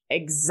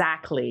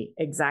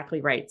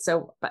 Exactly right.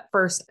 So, but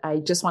first, I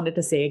just wanted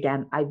to say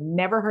again, I've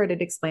never heard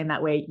it explained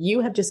that way. You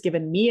have just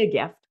given me a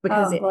gift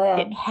because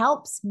it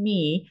helps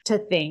me to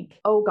think,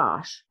 oh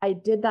gosh, I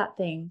did that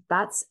thing.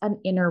 That's an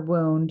inner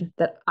wound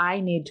that I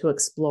need to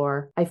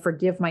explore. I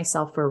forgive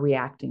myself for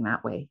reacting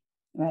that way.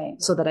 Right.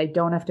 So that I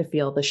don't have to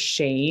feel the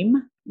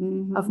shame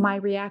of my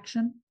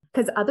reaction.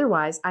 Because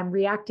otherwise I'm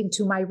reacting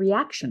to my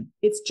reaction.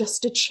 It's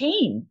just a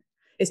chain.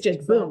 It's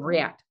just boom,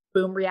 react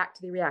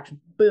to the reaction,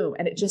 boom.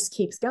 And it just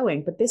keeps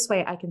going. But this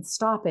way I can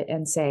stop it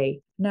and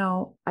say,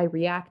 no, I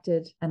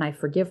reacted and I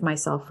forgive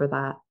myself for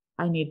that.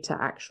 I need to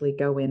actually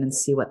go in and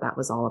see what that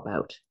was all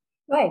about.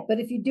 Right. But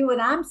if you do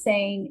what I'm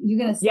saying, you're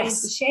going to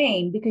save the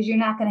shame because you're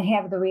not going to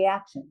have the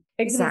reaction.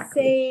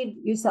 Exactly. You're going to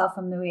save yourself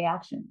from the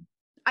reaction.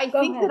 I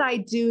think that I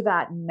do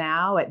that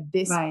now at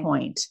this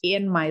point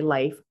in my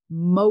life,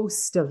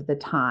 most of the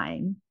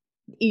time.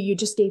 You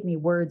just gave me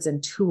words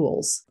and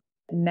tools.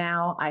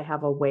 Now I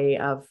have a way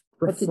of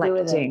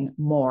reflecting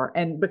more.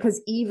 And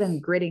because even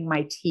gritting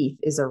my teeth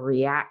is a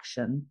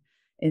reaction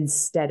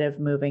instead of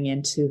moving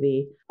into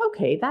the,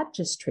 okay, that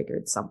just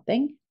triggered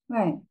something.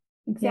 Right.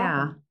 Exactly.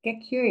 Yeah.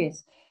 Get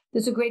curious.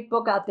 There's a great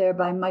book out there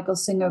by Michael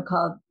Singer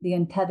called The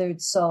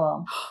Untethered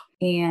Soul.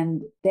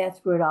 And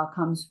that's where it all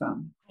comes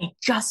from. I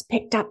just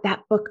picked up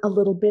that book a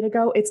little bit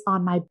ago. It's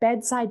on my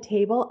bedside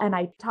table. And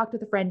I talked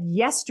with a friend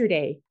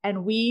yesterday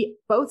and we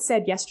both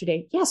said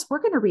yesterday, yes, we're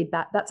going to read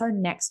that. That's our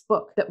next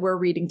book that we're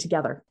reading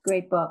together.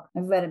 Great book.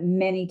 I've read it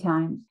many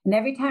times. And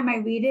every time I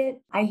read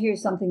it, I hear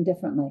something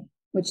differently,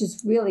 which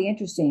is really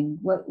interesting.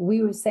 What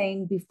we were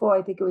saying before,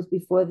 I think it was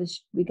before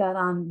we got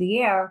on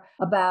the air,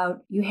 about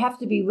you have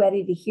to be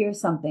ready to hear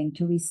something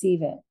to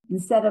receive it.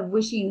 Instead of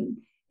wishing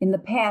in the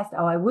past,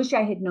 oh, I wish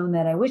I had known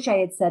that. I wish I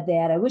had said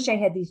that. I wish I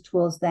had these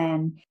tools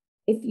then.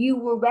 If you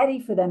were ready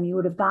for them, you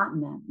would have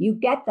gotten them. You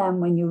get them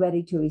when you're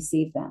ready to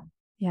receive them.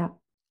 Yeah.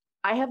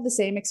 I have the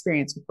same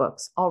experience with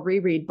books. I'll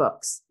reread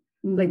books,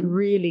 like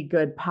really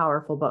good,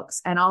 powerful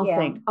books. And I'll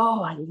think,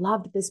 oh, I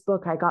loved this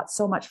book. I got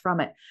so much from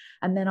it.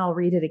 And then I'll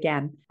read it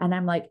again. And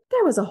I'm like,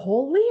 there was a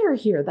whole layer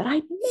here that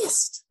I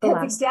missed.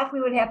 That's exactly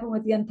what happened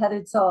with The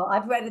Untethered Soul.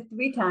 I've read it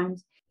 3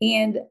 times.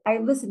 And I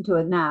listen to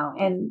it now.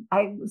 And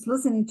I was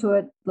listening to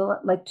it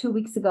like 2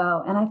 weeks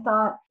ago. And I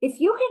thought, if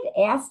you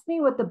had asked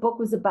me what the book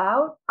was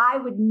about, I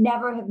would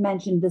never have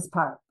mentioned this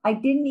part. I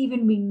didn't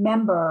even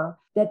remember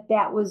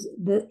that was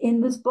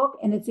in this book.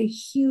 And it's a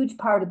huge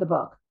part of the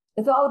book.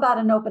 It's all about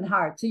an open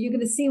heart. So you're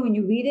going to see when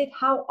you read it,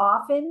 how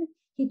often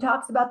he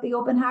talks about the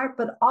open heart.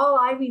 But all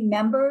I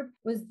remembered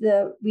was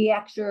the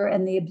reactor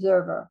and the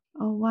observer.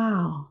 Oh,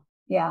 wow.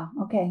 Yeah.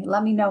 Okay.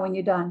 Let me know when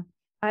you're done.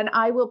 And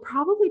I will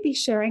probably be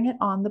sharing it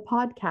on the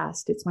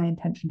podcast. It's my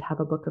intention to have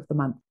a book of the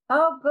month.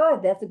 Oh,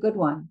 good. That's a good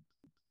one.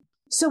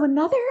 So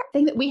another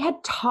thing that we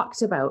had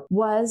talked about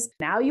was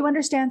now you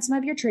understand some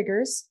of your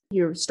triggers.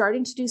 You're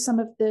starting to do some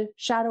of the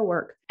shadow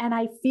work. And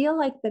I feel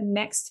like the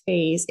next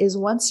phase is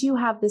once you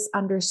have this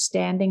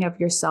understanding of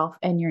yourself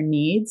and your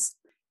needs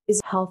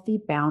is healthy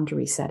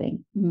boundary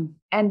setting. Mm-hmm.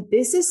 And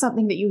this is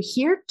something that you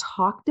hear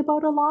talked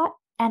about a lot.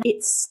 And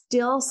it's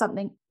still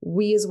something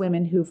we as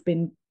women who've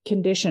been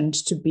conditioned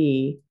to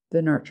be the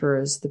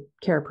nurturers, the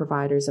care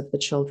providers of the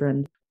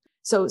children.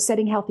 So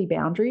setting healthy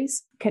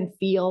boundaries can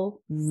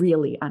feel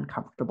really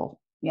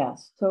uncomfortable.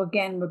 Yes. So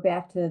again, we're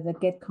back to the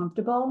get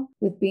comfortable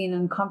with being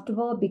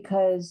uncomfortable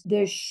because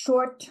there's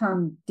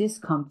short-term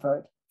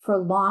discomfort for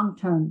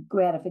long-term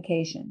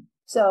gratification.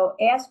 So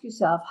ask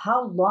yourself,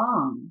 how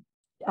long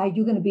are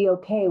you going to be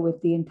okay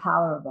with the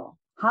intolerable?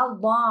 How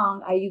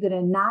long are you going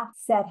to not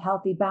set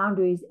healthy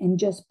boundaries and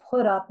just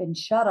put up and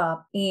shut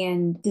up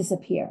and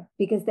disappear?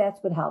 Because that's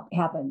what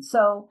happens.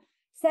 So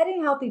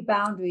setting healthy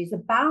boundaries, a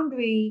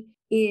boundary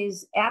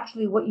is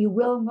actually what you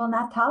will and will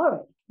not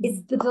tolerate.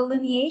 It's the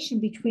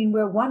delineation between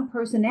where one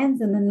person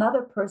ends and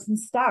another person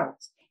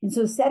starts. And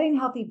so setting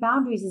healthy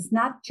boundaries is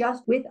not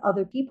just with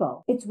other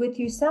people, it's with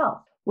yourself.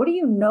 What are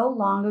you no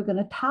longer going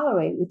to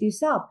tolerate with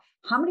yourself?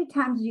 How many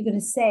times are you going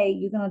to say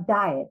you're going to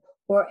diet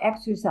or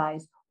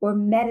exercise or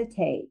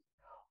meditate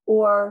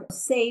or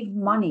save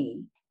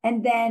money?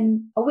 And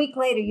then a week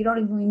later, you don't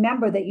even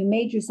remember that you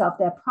made yourself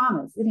that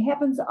promise. It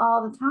happens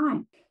all the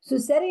time. So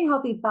setting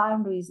healthy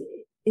boundaries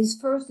is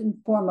first and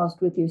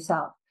foremost with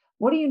yourself.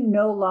 What are you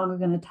no longer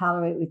going to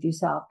tolerate with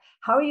yourself?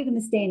 How are you going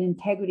to stay in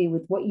integrity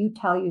with what you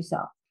tell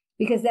yourself?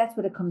 Because that's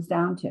what it comes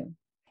down to.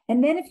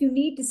 And then if you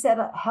need to set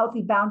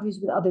healthy boundaries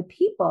with other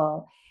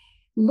people,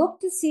 look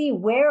to see,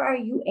 where are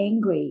you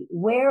angry?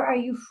 Where are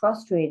you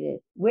frustrated?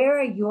 Where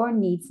are your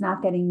needs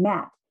not getting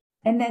met?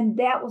 And then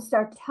that will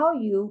start to tell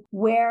you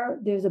where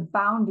there's a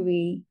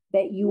boundary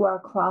that you are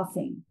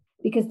crossing.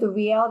 Because the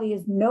reality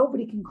is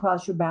nobody can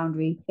cross your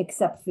boundary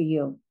except for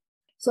you.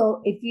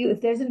 So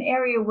if there's an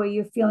area where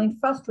you're feeling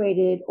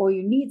frustrated or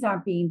your needs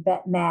aren't being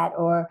met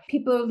or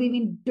people are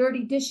leaving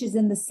dirty dishes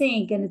in the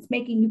sink and it's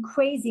making you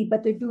crazy,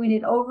 but they're doing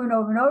it over and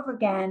over and over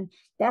again,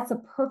 that's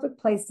a perfect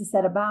place to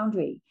set a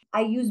boundary.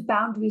 I use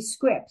boundary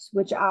scripts,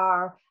 which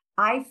are,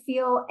 I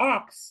feel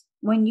X.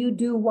 When you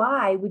do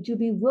Y, would you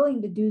be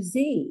willing to do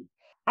Z?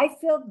 I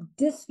feel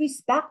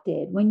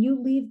disrespected when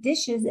you leave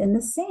dishes in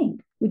the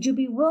sink. Would you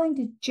be willing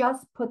to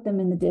just put them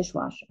in the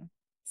dishwasher?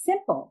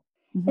 Simple.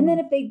 Mm-hmm. And then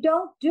if they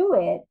don't do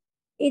it,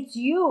 it's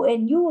you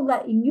and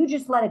you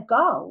just let it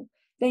go,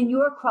 then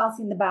you're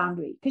crossing the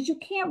boundary, because you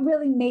can't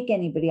really make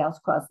anybody else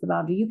cross the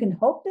boundary. You can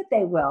hope that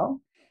they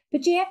will,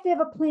 but you have to have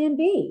a plan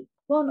B.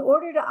 Well, in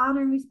order to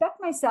honor and respect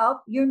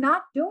myself, you're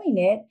not doing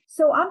it.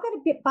 So I'm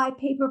going to buy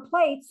paper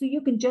plates so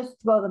you can just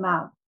throw them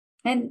out.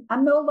 And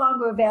I'm no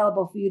longer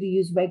available for you to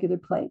use regular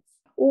plates.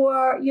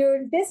 Or you're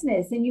in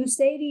business and you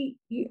say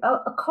to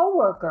a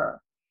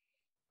coworker,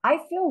 I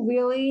feel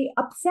really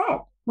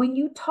upset when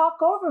you talk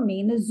over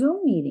me in a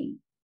Zoom meeting.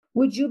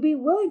 Would you be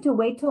willing to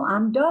wait till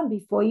I'm done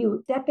before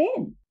you step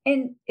in?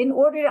 And in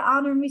order to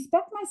honor and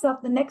respect myself,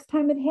 the next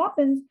time it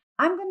happens,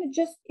 I'm going to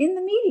just in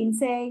the meeting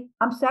say,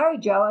 I'm sorry,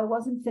 Joe, I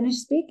wasn't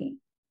finished speaking.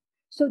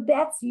 So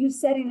that's you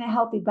setting a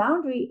healthy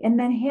boundary and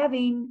then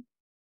having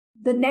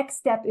the next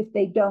step if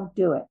they don't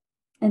do it.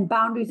 And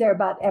boundaries are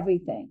about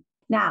everything.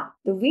 Now,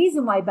 the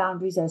reason why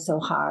boundaries are so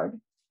hard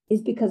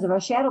is because of our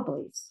shadow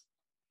beliefs.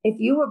 If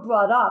you were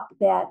brought up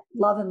that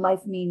love and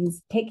life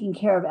means taking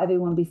care of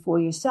everyone before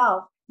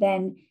yourself,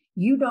 then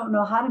you don't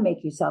know how to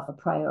make yourself a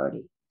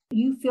priority.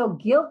 You feel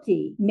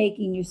guilty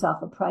making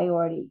yourself a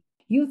priority.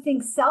 You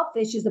think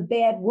selfish is a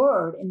bad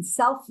word and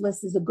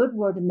selfless is a good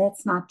word, and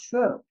that's not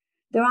true.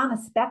 They're on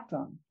a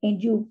spectrum,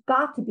 and you've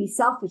got to be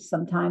selfish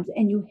sometimes,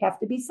 and you have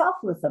to be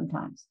selfless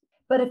sometimes.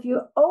 But if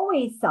you're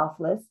always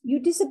selfless, you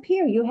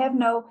disappear. You have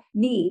no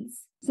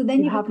needs. So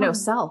then you have no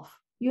self.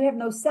 You have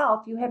no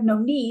self. You have no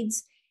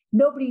needs.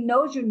 Nobody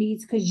knows your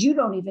needs because you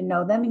don't even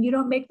know them, and you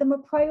don't make them a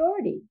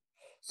priority.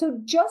 So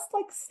just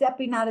like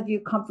stepping out of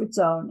your comfort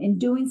zone and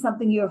doing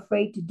something you're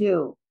afraid to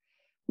do,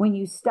 when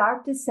you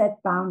start to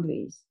set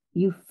boundaries,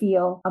 you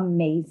feel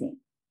amazing.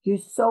 You're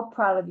so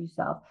proud of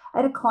yourself.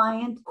 I had a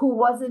client who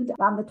wasn't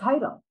on the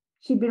title.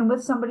 She'd been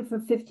with somebody for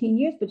 15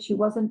 years, but she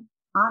wasn't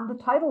on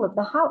the title of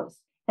the house.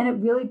 And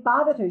it really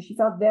bothered her. She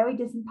felt very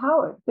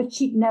disempowered, but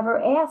she'd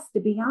never asked to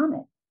be on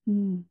it.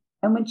 Mm.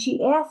 And when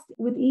she asked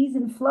with ease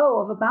and flow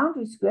of a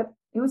boundary script,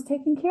 it was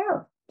taken care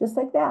of, just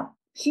like that.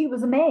 She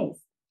was amazed.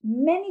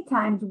 Many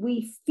times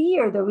we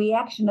fear the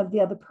reaction of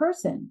the other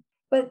person,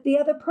 but the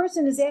other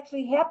person is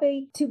actually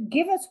happy to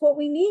give us what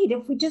we need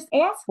if we just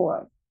ask for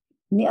it.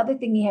 And the other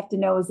thing you have to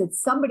know is that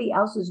somebody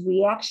else's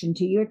reaction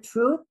to your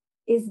truth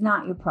is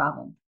not your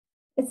problem.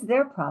 It's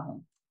their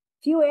problem.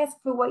 If you ask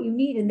for what you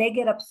need and they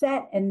get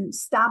upset and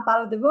stomp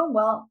out of the room,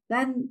 well,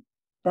 then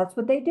that's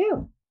what they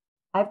do.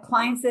 I have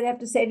clients that have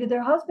to say to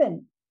their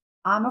husband,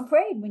 I'm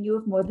afraid when you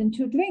have more than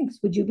 2 drinks,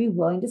 would you be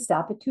willing to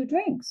stop at 2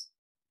 drinks?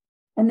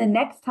 And the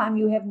next time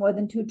you have more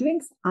than 2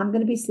 drinks, I'm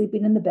going to be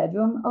sleeping in the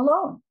bedroom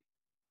alone.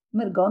 I'm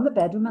going to go in the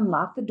bedroom and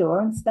lock the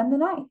door and spend the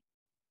night.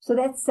 So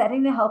that's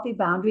setting a healthy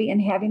boundary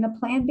and having a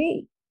plan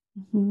B.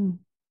 Mm-hmm.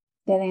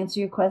 That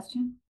answer your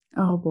question?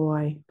 Oh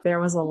boy, there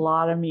was a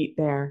lot of meat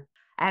there.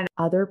 And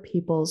other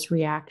people's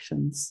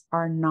reactions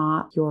are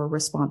not your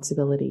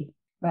responsibility.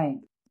 Right.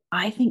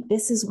 I think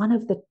this is one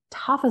of the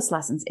toughest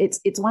lessons.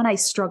 It's one I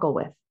struggle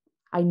with.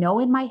 I know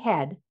in my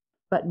head,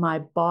 but my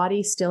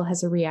body still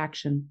has a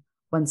reaction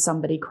when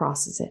somebody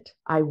crosses it.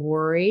 I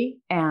worry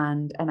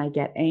and I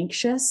get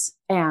anxious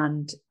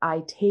and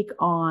I take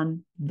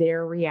on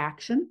their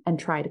reaction and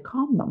try to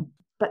calm them.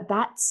 But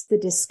that's the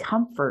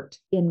discomfort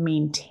in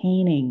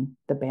maintaining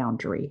the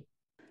boundary.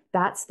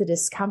 That's the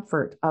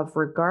discomfort of,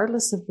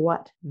 regardless of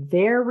what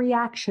their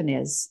reaction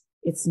is,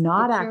 it's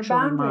not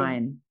actually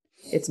mine.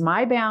 It's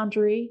my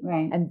boundary.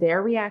 Right. And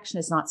their reaction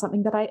is not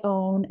something that I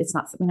own. It's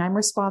not something I'm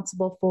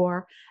responsible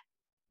for,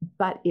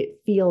 but it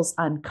feels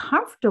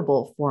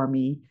uncomfortable for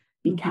me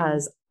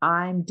because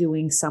I'm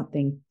doing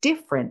something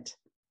different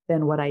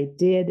than what I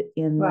did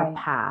in the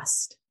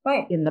past.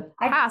 Right. In the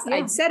past,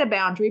 I'd set a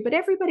boundary, but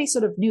everybody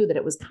sort of knew that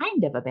it was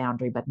kind of a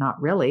boundary, but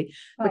not really,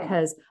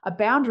 because a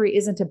boundary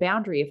isn't a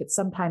boundary if it's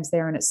sometimes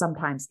there and it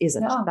sometimes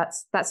isn't. No.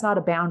 That's not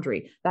a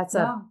boundary. That's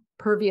a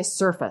pervious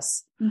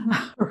surface,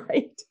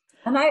 right?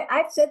 And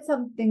I've said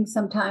something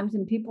sometimes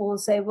and people will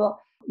say, well,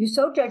 you're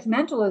so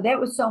judgmental, or that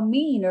was so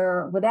mean,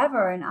 or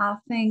whatever. And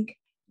I'll think,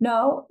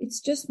 no,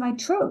 it's just my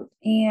truth.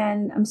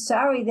 And I'm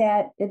sorry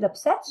that it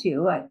upsets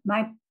you.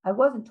 I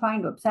wasn't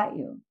trying to upset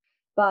you,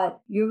 but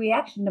your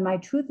reaction to my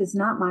truth is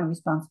not my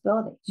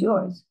responsibility. It's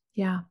yours.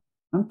 Yeah.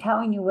 I'm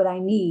telling you what I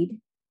need.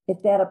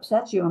 If that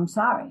upsets you, I'm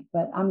sorry,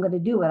 but I'm going to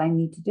do what I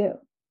need to do.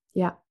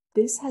 Yeah.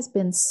 This has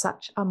been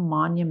such a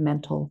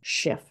monumental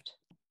shift.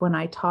 When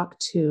I talk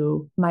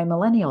to my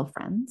millennial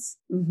friends,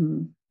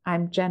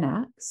 I'm Gen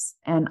X,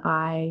 and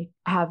I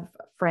have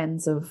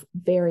friends of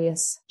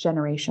various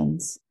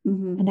generations.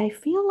 And I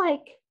feel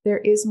like there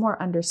is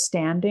more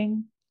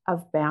understanding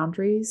of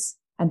boundaries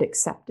and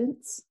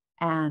acceptance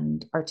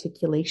and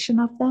articulation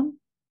of them.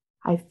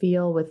 I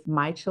feel with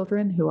my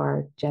children who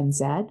are Gen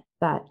Z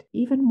that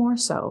even more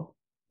so,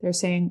 they're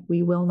saying,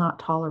 we will not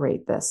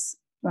tolerate this.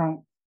 Right.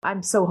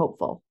 I'm so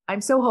hopeful.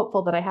 I'm so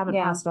hopeful that I haven't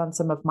passed on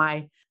some of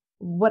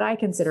what I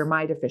consider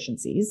my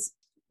deficiencies.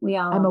 We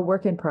all I'm a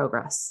work in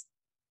progress.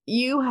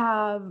 You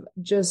have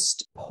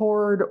just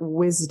poured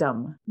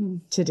wisdom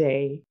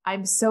today.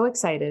 I'm so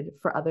excited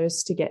for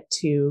others to get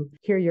to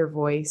hear your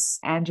voice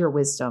and your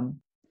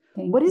wisdom.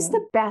 What is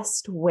the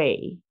best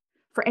way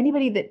for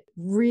anybody that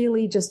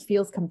really just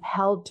feels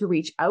compelled to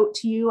reach out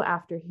to you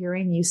after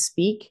hearing you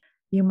speak?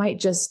 You might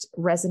just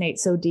resonate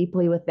so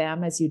deeply with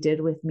them as you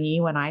did with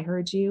me when I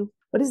heard you.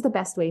 What is the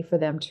best way for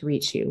them to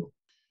reach you?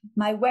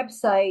 My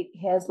website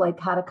has like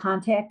how to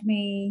contact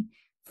me,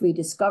 free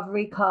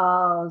discovery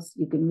calls.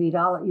 You can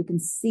you can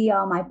see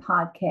all my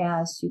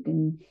podcasts. You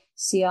can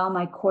see all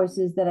my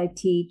courses that I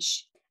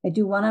teach. I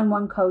do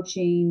one-on-one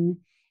coaching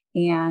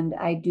and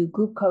I do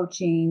group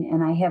coaching.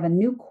 And I have a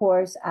new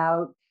course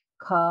out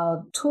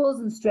called Tools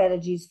and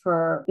Strategies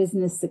for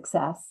Business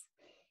Success.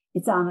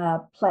 It's on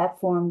a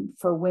platform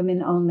for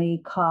women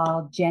only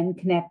called Jen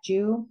Connect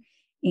You.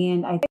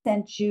 And I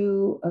sent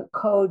you a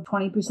code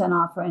 20%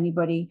 off for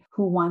anybody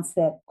who wants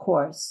that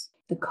course.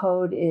 The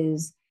code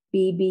is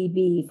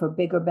BBB for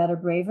Bigger, Better,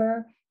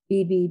 Braver,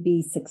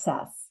 BBB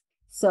Success.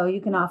 So you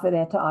can offer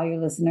that to all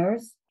your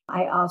listeners.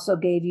 I also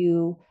gave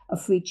you a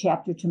free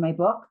chapter to my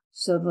book.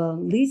 So the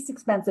least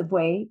expensive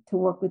way to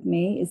work with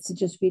me is to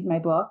just read my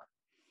book.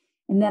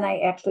 And then I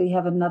actually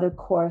have another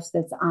course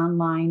that's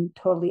online,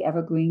 totally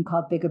evergreen,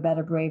 called Bigger,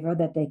 Better, Braver,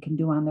 that they can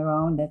do on their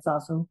own. That's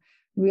also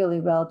really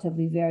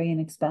relatively very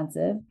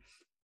inexpensive.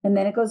 And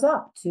then it goes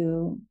up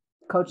to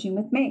coaching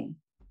with me,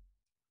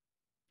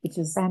 which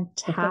is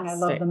fantastic. The thing I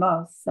love the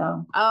most.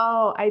 So,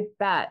 oh, I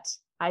bet.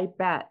 I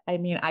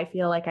mean, I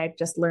feel like I've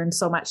just learned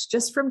so much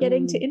just from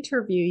getting to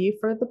interview you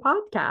for the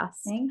podcast.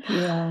 Thank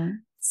you.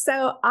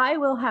 So I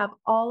will have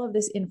all of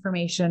this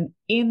information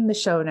in the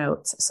show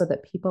notes so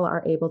that people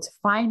are able to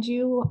find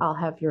you. I'll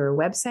have your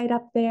website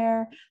up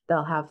there.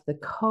 They'll have the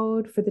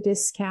code for the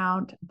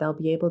discount. They'll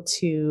be able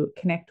to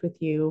connect with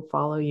you,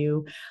 follow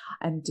you,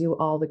 and do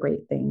all the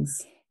great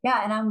things.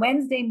 Yeah. And on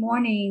Wednesday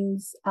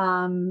mornings,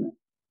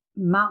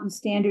 Mountain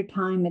Standard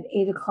Time at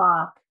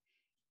 8:00,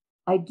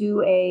 I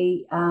do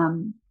a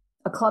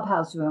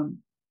clubhouse room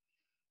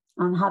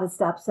on how to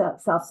stop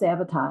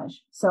self-sabotage.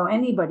 So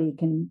anybody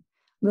can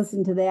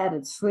listen to that.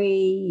 It's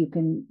free.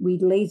 We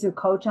laser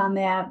coach on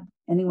that.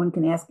 Anyone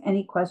can ask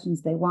any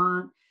questions they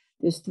want.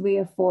 There's 3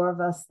 or 4 of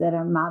us that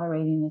are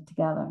moderating it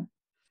together.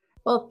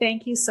 Well,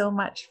 thank you so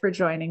much for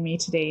joining me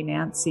today,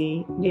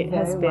 Nancy. It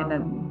has been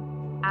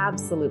an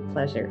absolute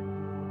pleasure.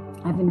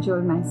 I've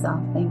enjoyed myself.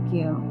 Thank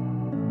you.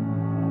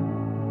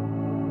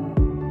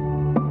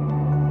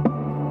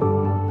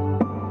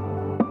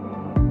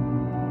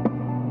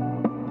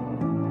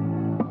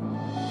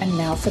 And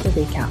now for the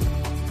recap.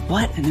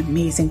 What an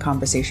amazing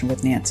conversation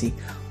with Nancy.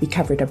 We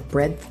covered a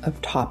breadth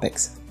of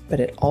topics, but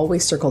it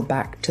always circled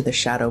back to the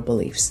shadow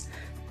beliefs.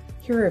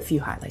 Here are a few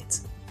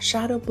highlights.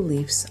 Shadow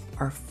beliefs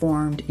are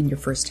formed in your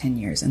first 10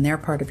 years, and they're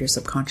part of your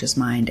subconscious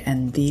mind,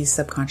 and these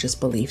subconscious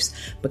beliefs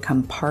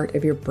become part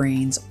of your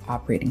brain's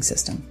operating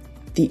system.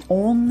 The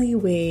only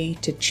way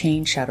to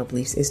change shadow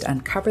beliefs is to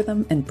uncover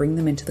them and bring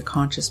them into the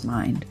conscious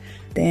mind.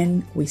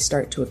 Then we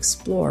start to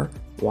explore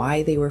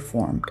why they were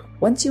formed.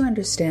 Once you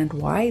understand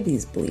why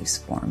these beliefs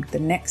formed, the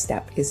next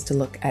step is to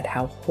look at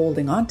how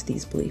holding on to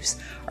these beliefs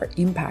are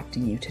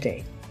impacting you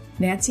today.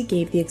 Nancy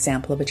gave the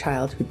example of a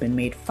child who'd been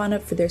made fun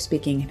of for their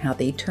speaking and how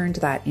they turned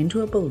that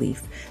into a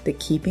belief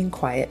that keeping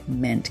quiet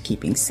meant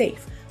keeping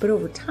safe. But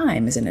over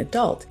time, as an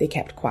adult, they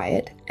kept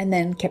quiet and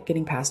then kept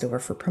getting passed over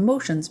for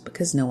promotions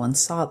because no one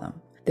saw them.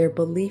 Their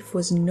belief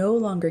was no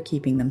longer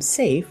keeping them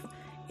safe.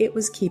 It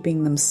was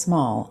keeping them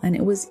small, and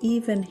it was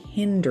even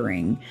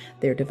hindering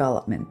their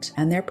development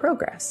and their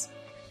progress.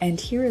 And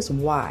here is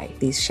why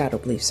these shadow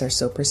beliefs are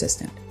so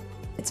persistent.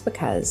 It's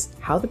because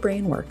how the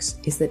brain works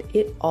is that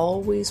it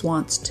always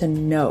wants to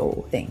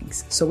know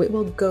things. So it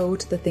will go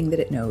to the thing that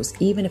it knows,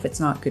 even if it's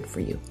not good for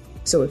you.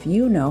 So if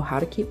you know how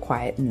to keep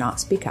quiet and not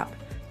speak up,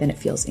 then it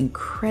feels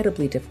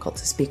incredibly difficult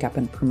to speak up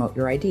and promote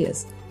your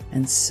ideas.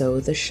 And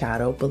so the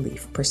shadow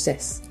belief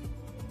persists.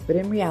 But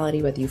in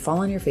reality, whether you fall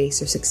on your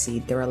face or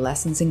succeed, there are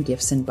lessons and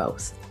gifts in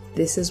both.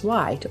 This is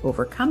why, to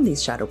overcome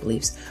these shadow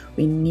beliefs,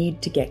 we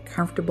need to get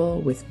comfortable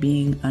with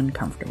being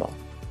uncomfortable.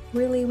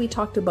 Really, we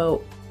talked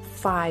about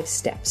 5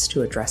 steps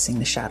to addressing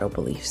the shadow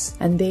beliefs,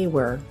 and they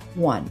were: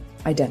 1,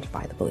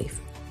 identify the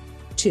belief.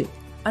 2,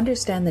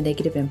 understand the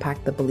negative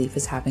impact the belief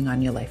is having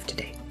on your life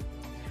today.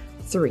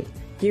 3,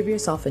 give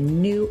yourself a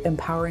new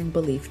empowering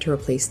belief to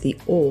replace the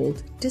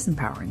old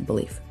disempowering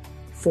belief.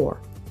 4,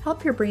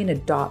 help your brain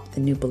adopt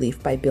the new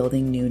belief by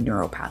building new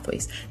neural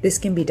pathways. This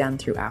can be done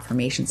through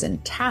affirmations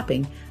and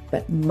tapping,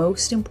 but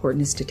most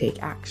important is to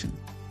take action.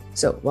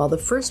 So while the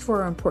first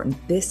 4 are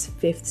important, this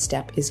 5th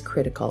step is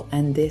critical,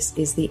 and this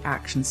is the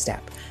action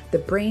step. The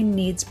brain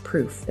needs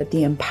proof that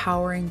the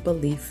empowering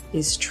belief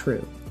is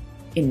true.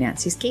 In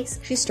Nancy's case,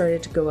 she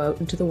started to go out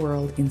into the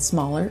world in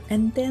smaller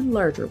and then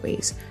larger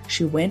ways.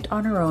 She went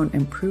on her own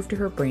and proved to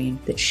her brain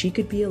that she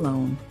could be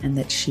alone and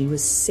that she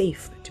was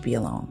safe to be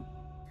alone.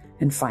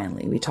 And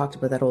finally, we talked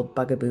about that old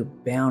bugaboo,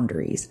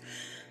 boundaries.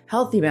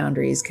 Healthy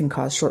boundaries can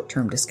cause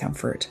short-term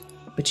discomfort,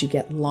 but you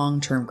get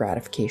long-term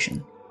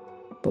gratification.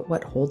 But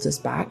what holds us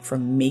back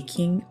from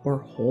making or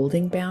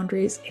holding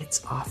boundaries?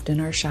 It's often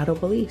our shadow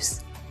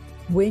beliefs.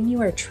 When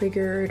you are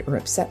triggered or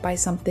upset by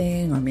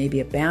something, or maybe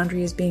a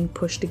boundary is being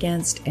pushed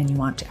against and you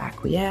want to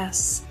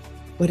acquiesce,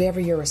 whatever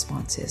your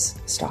response is,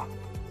 stop.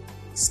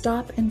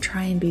 Stop and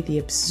try and be the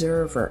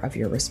observer of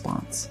your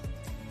response.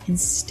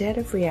 Instead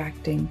of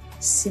reacting,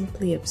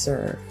 simply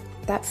observe.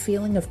 That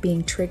feeling of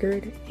being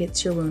triggered,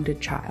 it's your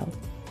wounded child.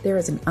 There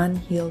is an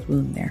unhealed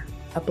wound there,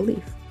 a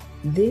belief.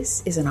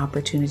 This is an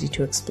opportunity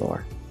to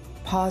explore.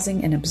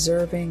 Pausing and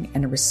observing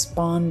and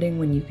responding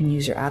when you can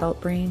use your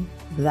adult brain,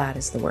 that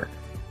is the work.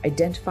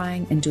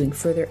 Identifying and doing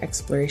further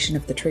exploration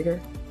of the trigger,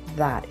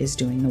 that is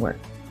doing the work.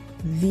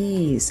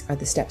 These are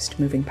the steps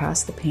to moving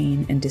past the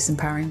pain and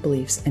disempowering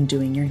beliefs and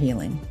doing your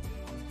healing.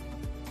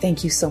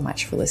 Thank you so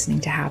much for listening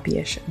to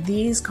Happy-ish.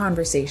 These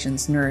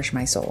conversations nourish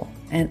my soul,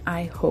 and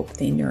I hope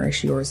they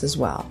nourish yours as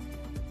well.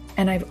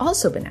 And I've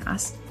also been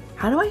asked,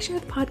 how do I share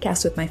the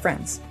podcast with my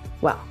friends?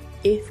 Well,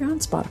 if you're on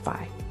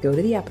Spotify, go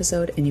to the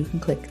episode and you can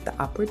click the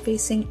upward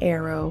facing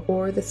arrow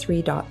or the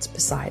 3 dots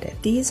beside it.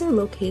 These are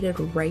located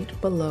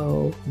right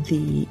below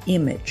the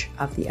image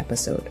of the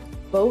episode.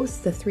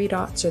 Both the 3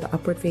 dots or the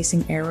upward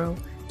facing arrow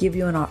give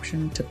you an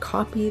option to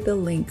copy the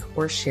link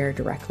or share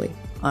directly.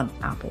 On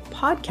Apple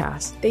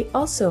Podcasts, they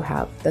also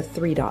have the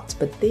 3 dots,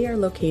 but they are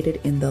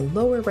located in the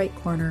lower right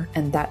corner,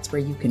 and that's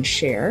where you can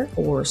share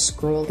or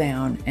scroll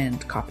down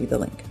and copy the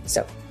link.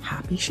 So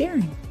happy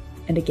sharing.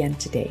 And again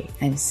today,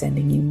 I'm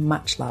sending you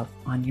much love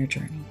on your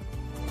journey.